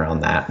wrap your head around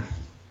that.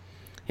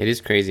 It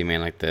is crazy,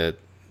 man. Like the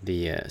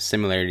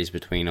similarities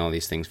between all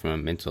these things from a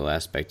mental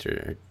aspect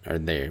are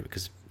there,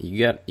 because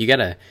you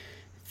gotta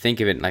think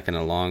of it like in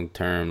a long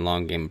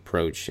game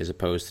approach, as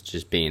opposed to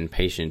just being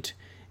patient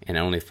and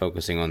only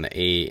focusing on the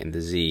A and the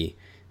Z.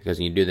 Because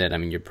when you do that, I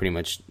mean, you're pretty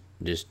much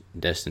just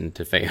destined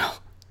to fail.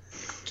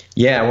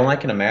 Yeah, well, I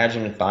can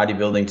imagine with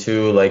bodybuilding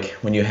too, like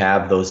when you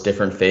have those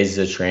different phases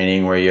of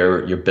training where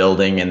you're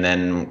building and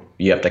then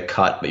you have to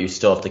cut, but you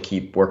still have to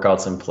keep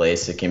workouts in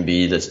place. It can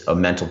be just a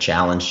mental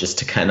challenge just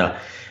to kind of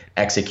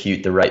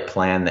execute the right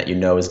plan that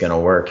is going to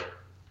work.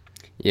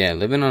 Yeah,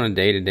 living on a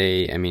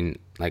day-to-day, I mean,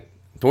 like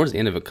towards the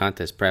end of a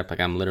contest prep, like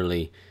I'm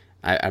literally,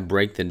 I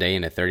break the day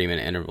into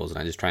 30-minute intervals, and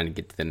I'm just trying to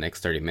get to the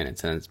next 30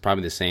 minutes. And it's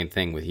probably the same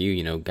thing with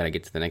you, got to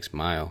get to the next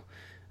mile,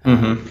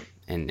 Mm-hmm.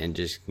 and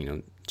just,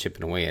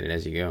 chipping away at it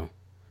as you go.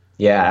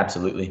 Yeah,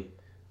 absolutely.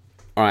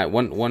 All right,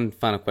 one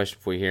final question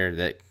for you here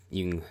that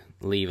you can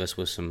leave us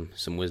with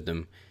some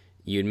wisdom.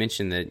 You had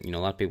mentioned that, a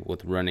lot of people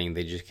with running,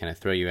 they just kind of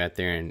throw you out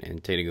there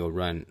and tell you to go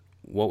run.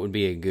 What would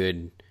be a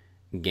good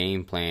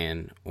game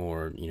plan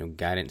or,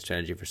 guidance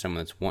strategy for someone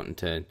that's wanting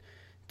to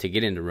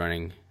get into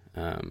running?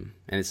 And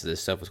this is a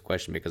selfish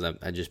question because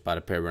I just bought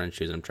a pair of running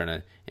shoes and I'm trying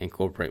to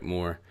incorporate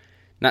more.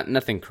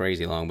 Nothing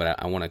crazy long,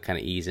 but I want to kind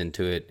of ease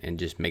into it and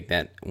just make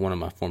that one of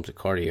my forms of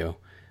cardio.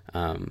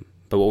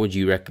 But what would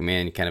you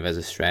recommend kind of as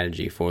a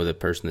strategy for the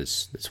person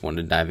that's wanting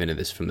to dive into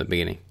this from the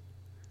beginning?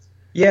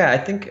 Yeah, I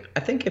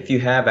think if you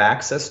have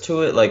access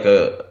to it, like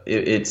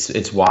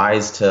it's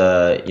wise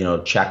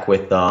to check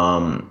with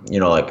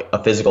like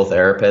a physical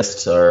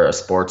therapist or a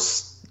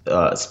sports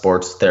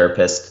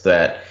therapist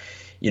that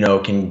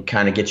can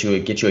kind of get you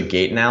a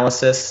gait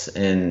analysis,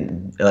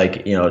 and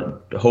like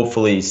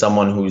hopefully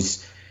someone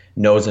who's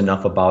knows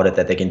enough about it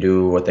that they can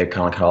do what they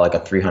kind of call like a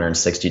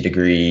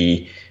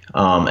 360-degree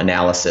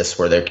analysis,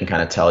 where they can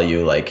kind of tell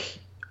you, like,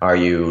 are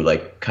you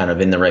like kind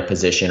of in the right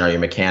position? Are your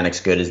mechanics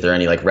good? Is there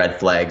any like red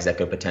flags that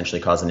could potentially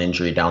cause an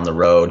injury down the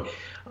road?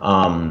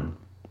 And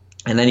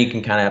then you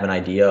can kind of have an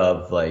idea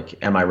of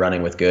like, am I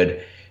running with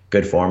good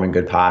form and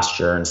good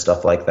posture and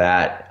stuff like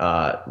that,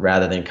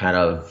 rather than kind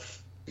of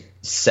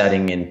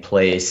setting in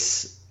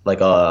place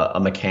like a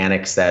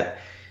mechanics that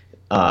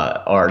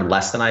are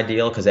less than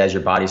ideal, because as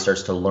your body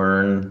starts to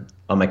learn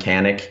a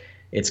mechanic,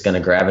 it's going to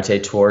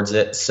gravitate towards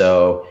it.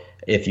 So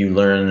if you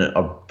learn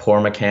a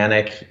poor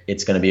mechanic,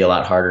 it's going to be a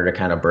lot harder to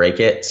kind of break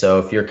it. So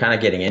if you're kind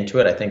of getting into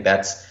it, I think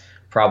that's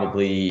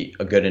probably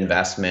a good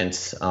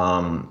investment.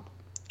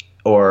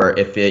 Or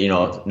if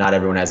not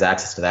everyone has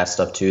access to that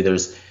stuff too.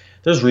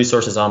 There's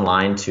resources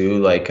online too,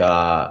 like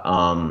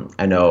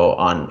I know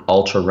on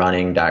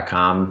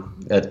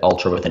ultrarunning.com,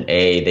 ultra with an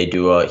A, they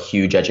do a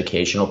huge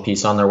educational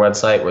piece on their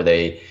website where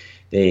they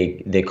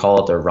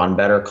call it their Run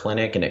Better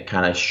Clinic, and it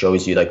kind of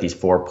shows you like these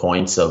 4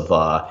 points of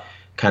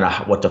kind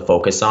of what to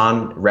focus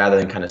on, rather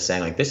than kind of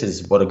saying like, this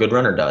is what a good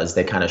runner does.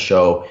 They kind of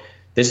show,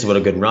 this is what a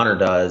good runner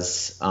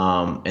does,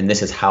 and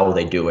this is how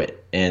they do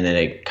it. And then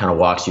it kind of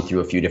walks you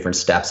through a few different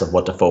steps of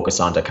what to focus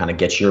on to kind of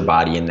get your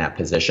body in that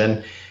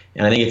position.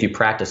 And I think if you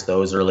practice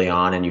those early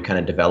on and you kind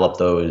of develop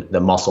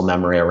the muscle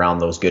memory around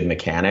those good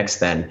mechanics,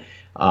 then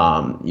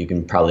you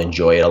can probably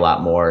enjoy it a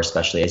lot more,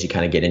 especially as you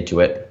kind of get into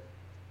it.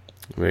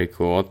 Very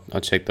cool.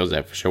 I'll check those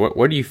out for sure.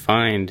 Where do you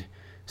find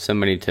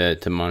somebody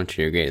to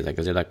monitor your gait? Like,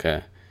 is there like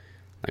a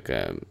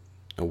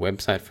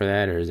website for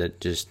that, or is it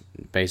just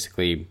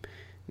basically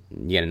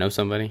you got to know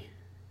somebody?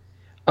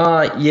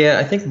 Yeah,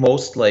 I think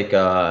most like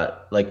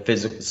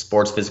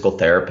physical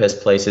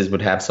therapist places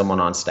would have someone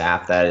on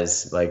staff that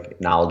is like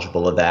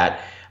knowledgeable of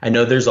that. I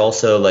know there's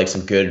also like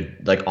some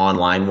good like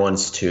online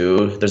ones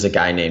too. There's a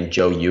guy named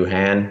Joe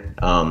Yuhan.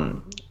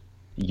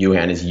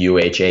 Yuhan is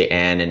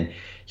Uhan, and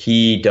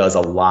he does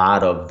a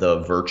lot of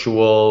the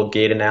virtual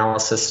gait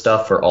analysis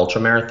stuff for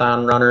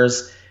ultramarathon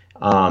runners.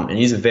 And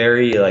he's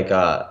very like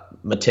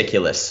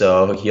meticulous.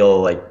 So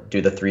he'll like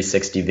do the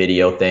 360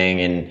 video thing,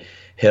 and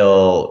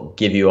he'll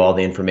give you all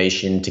the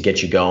information to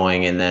get you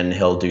going, and then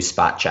he'll do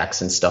spot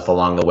checks and stuff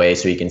along the way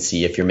so you can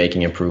see if you're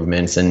making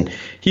improvements. And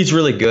he's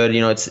really good.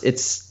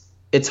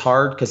 It's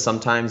hard because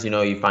sometimes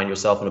you find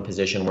yourself in a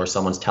position where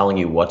someone's telling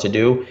you what to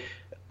do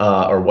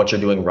or what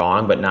you're doing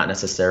wrong, but not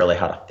necessarily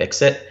how to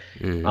fix it.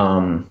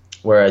 Mm-hmm.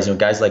 Whereas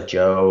Guys like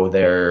Joe,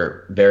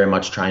 they're very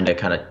much trying to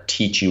kind of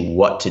teach you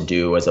what to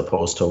do as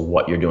opposed to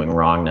what you're doing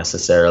wrong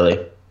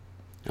necessarily.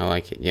 I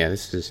like it. Yeah,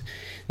 this is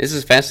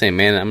fascinating,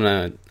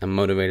 man. I'm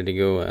motivated to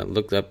go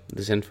look up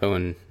this info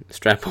and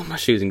strap on my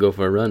shoes and go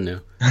for a run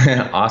now.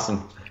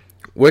 Awesome.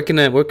 Where can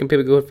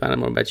people go to find out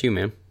more about you,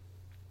 man?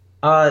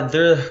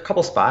 There are a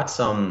couple spots.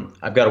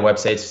 I've got a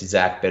website, it's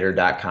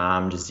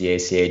zackbitter.com, just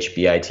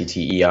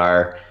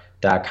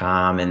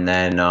ZACHBITTER.com, and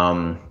then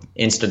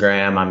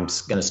Instagram, I'm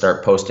going to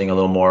start posting a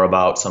little more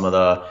about some of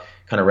the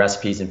kind of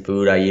recipes and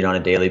food I eat on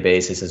a daily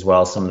basis, as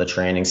well as some of the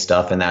training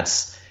stuff, and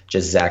that's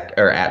just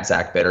at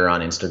Zack Bitter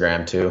on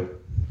Instagram too.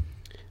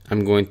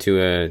 I'm going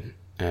to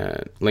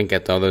link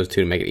out to all those two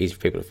to make it easy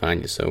for people to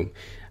find you. So,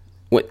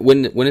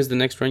 when is the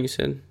next run you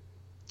said?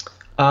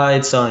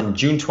 It's on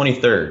June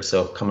 23rd,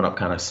 so coming up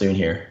kind of soon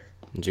here.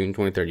 June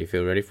 23rd. You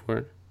feel ready for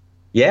it?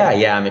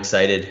 Yeah, I'm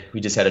excited.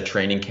 We just had a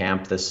training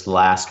camp this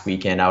last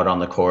weekend out on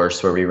the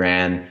course where we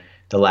ran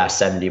the last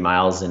 70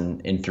 miles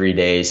in 3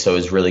 days. So it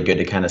was really good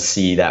to kind of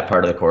see that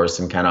part of the course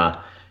and kind of,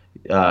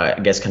 I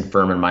guess,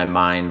 confirm in my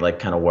mind, like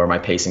kind of where my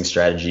pacing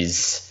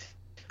strategies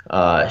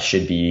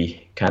should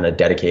be kind of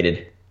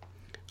dedicated.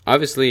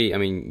 Obviously, I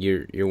mean,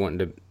 you're wanting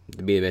to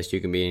be the best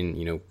you can be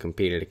and,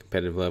 compete at a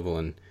competitive level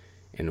and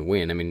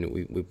win. I mean,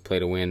 we play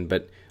to win,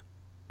 but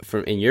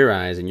in your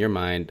eyes, in your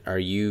mind, are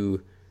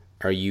you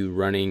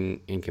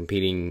running and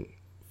competing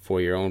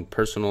for your own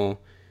personal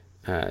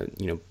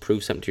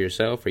prove something to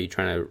yourself? Or are you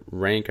trying to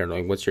rank, or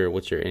like what's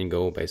your end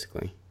goal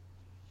basically?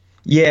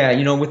 Yeah,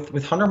 with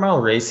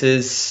 100-mile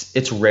races,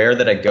 it's rare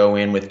that I go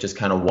in with just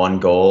kind of one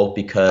goal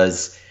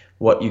because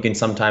what you can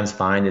sometimes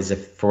find is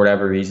if for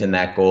whatever reason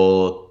that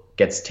goal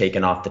gets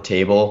taken off the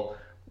table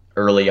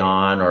early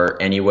on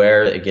or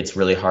anywhere, it gets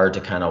really hard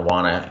to kind of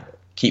want to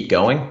keep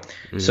going.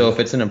 So Mm-hmm. if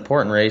it's an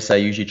important race, I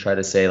usually try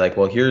to say like,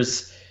 well,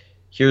 this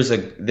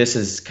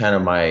is kind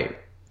of my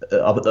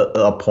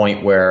a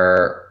point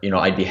where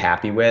I'd be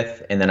happy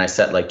with, and then I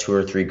set like two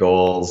or three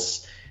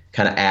goals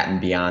kind of at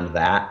and beyond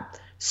that.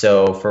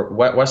 So for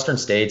Western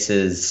States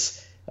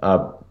is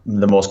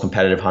the most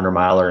competitive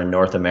 100-miler in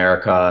North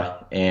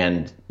America,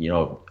 and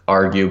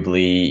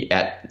arguably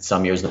at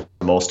some years the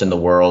most in the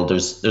world.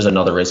 There's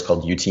another race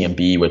called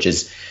UTMB, which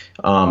is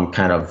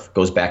kind of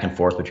goes back and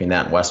forth between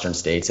that and Western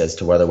States as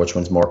to which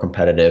one's more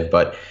competitive.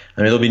 But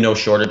I mean, there'll be no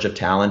shortage of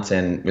talent,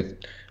 and with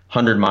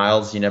 100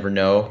 miles, you never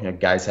know.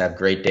 Guys have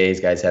great days,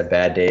 guys have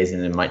bad days,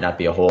 and it might not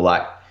be a whole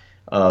lot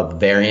of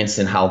variance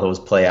in how those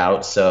play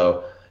out.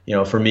 So,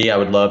 for me, I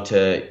would love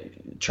to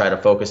try to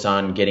focus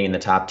on getting in the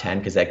top 10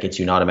 because that gets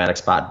you an automatic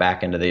spot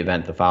back into the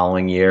event the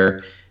following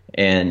year.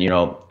 And,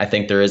 I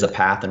think there is a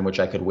path in which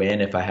I could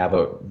win if I have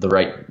the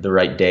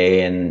right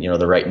day and,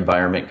 the right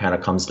environment kind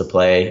of comes to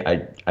play.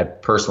 I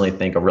personally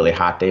think a really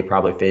hot day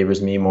probably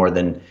favors me more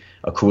than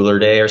a cooler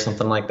day or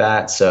something like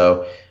that.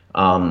 So,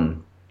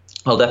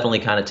 I'll definitely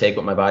kind of take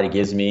what my body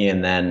gives me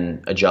and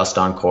then adjust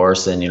on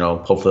course, and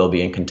hopefully I'll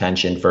be in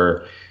contention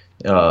for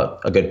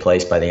a good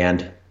place by the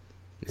end.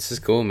 This is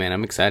cool, man.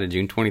 I'm excited.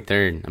 June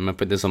 23rd. I'm gonna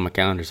put this on my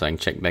calendar so I can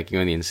check back in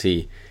with you and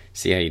see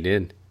how you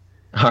did.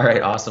 All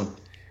right, awesome.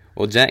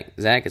 Well, Zach,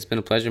 it's been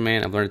a pleasure,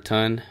 man. I've learned a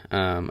ton.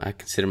 I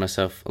consider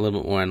myself a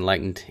little bit more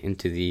enlightened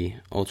into the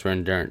ultra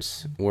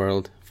endurance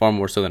world, far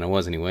more so than I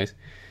was, anyways.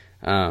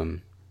 I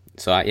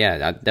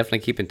definitely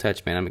keep in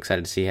touch, man. I'm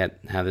excited to see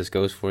how this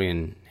goes for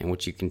you and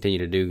what you continue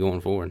to do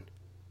going forward.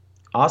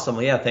 Awesome.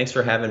 Well, yeah, thanks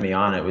for having me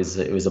on. It was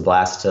a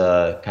blast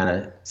to kind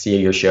of see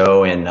your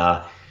show and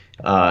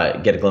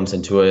get a glimpse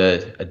into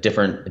a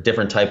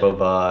different type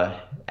of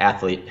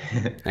athlete.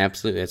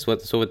 Absolutely. That's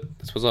what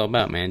it's all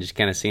about, man. Just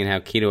kind of seeing how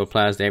keto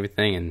applies to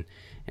everything and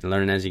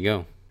learning as you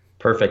go.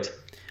 Perfect.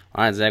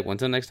 All right, Zach. Well,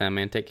 until next time,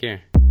 man. Take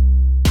care.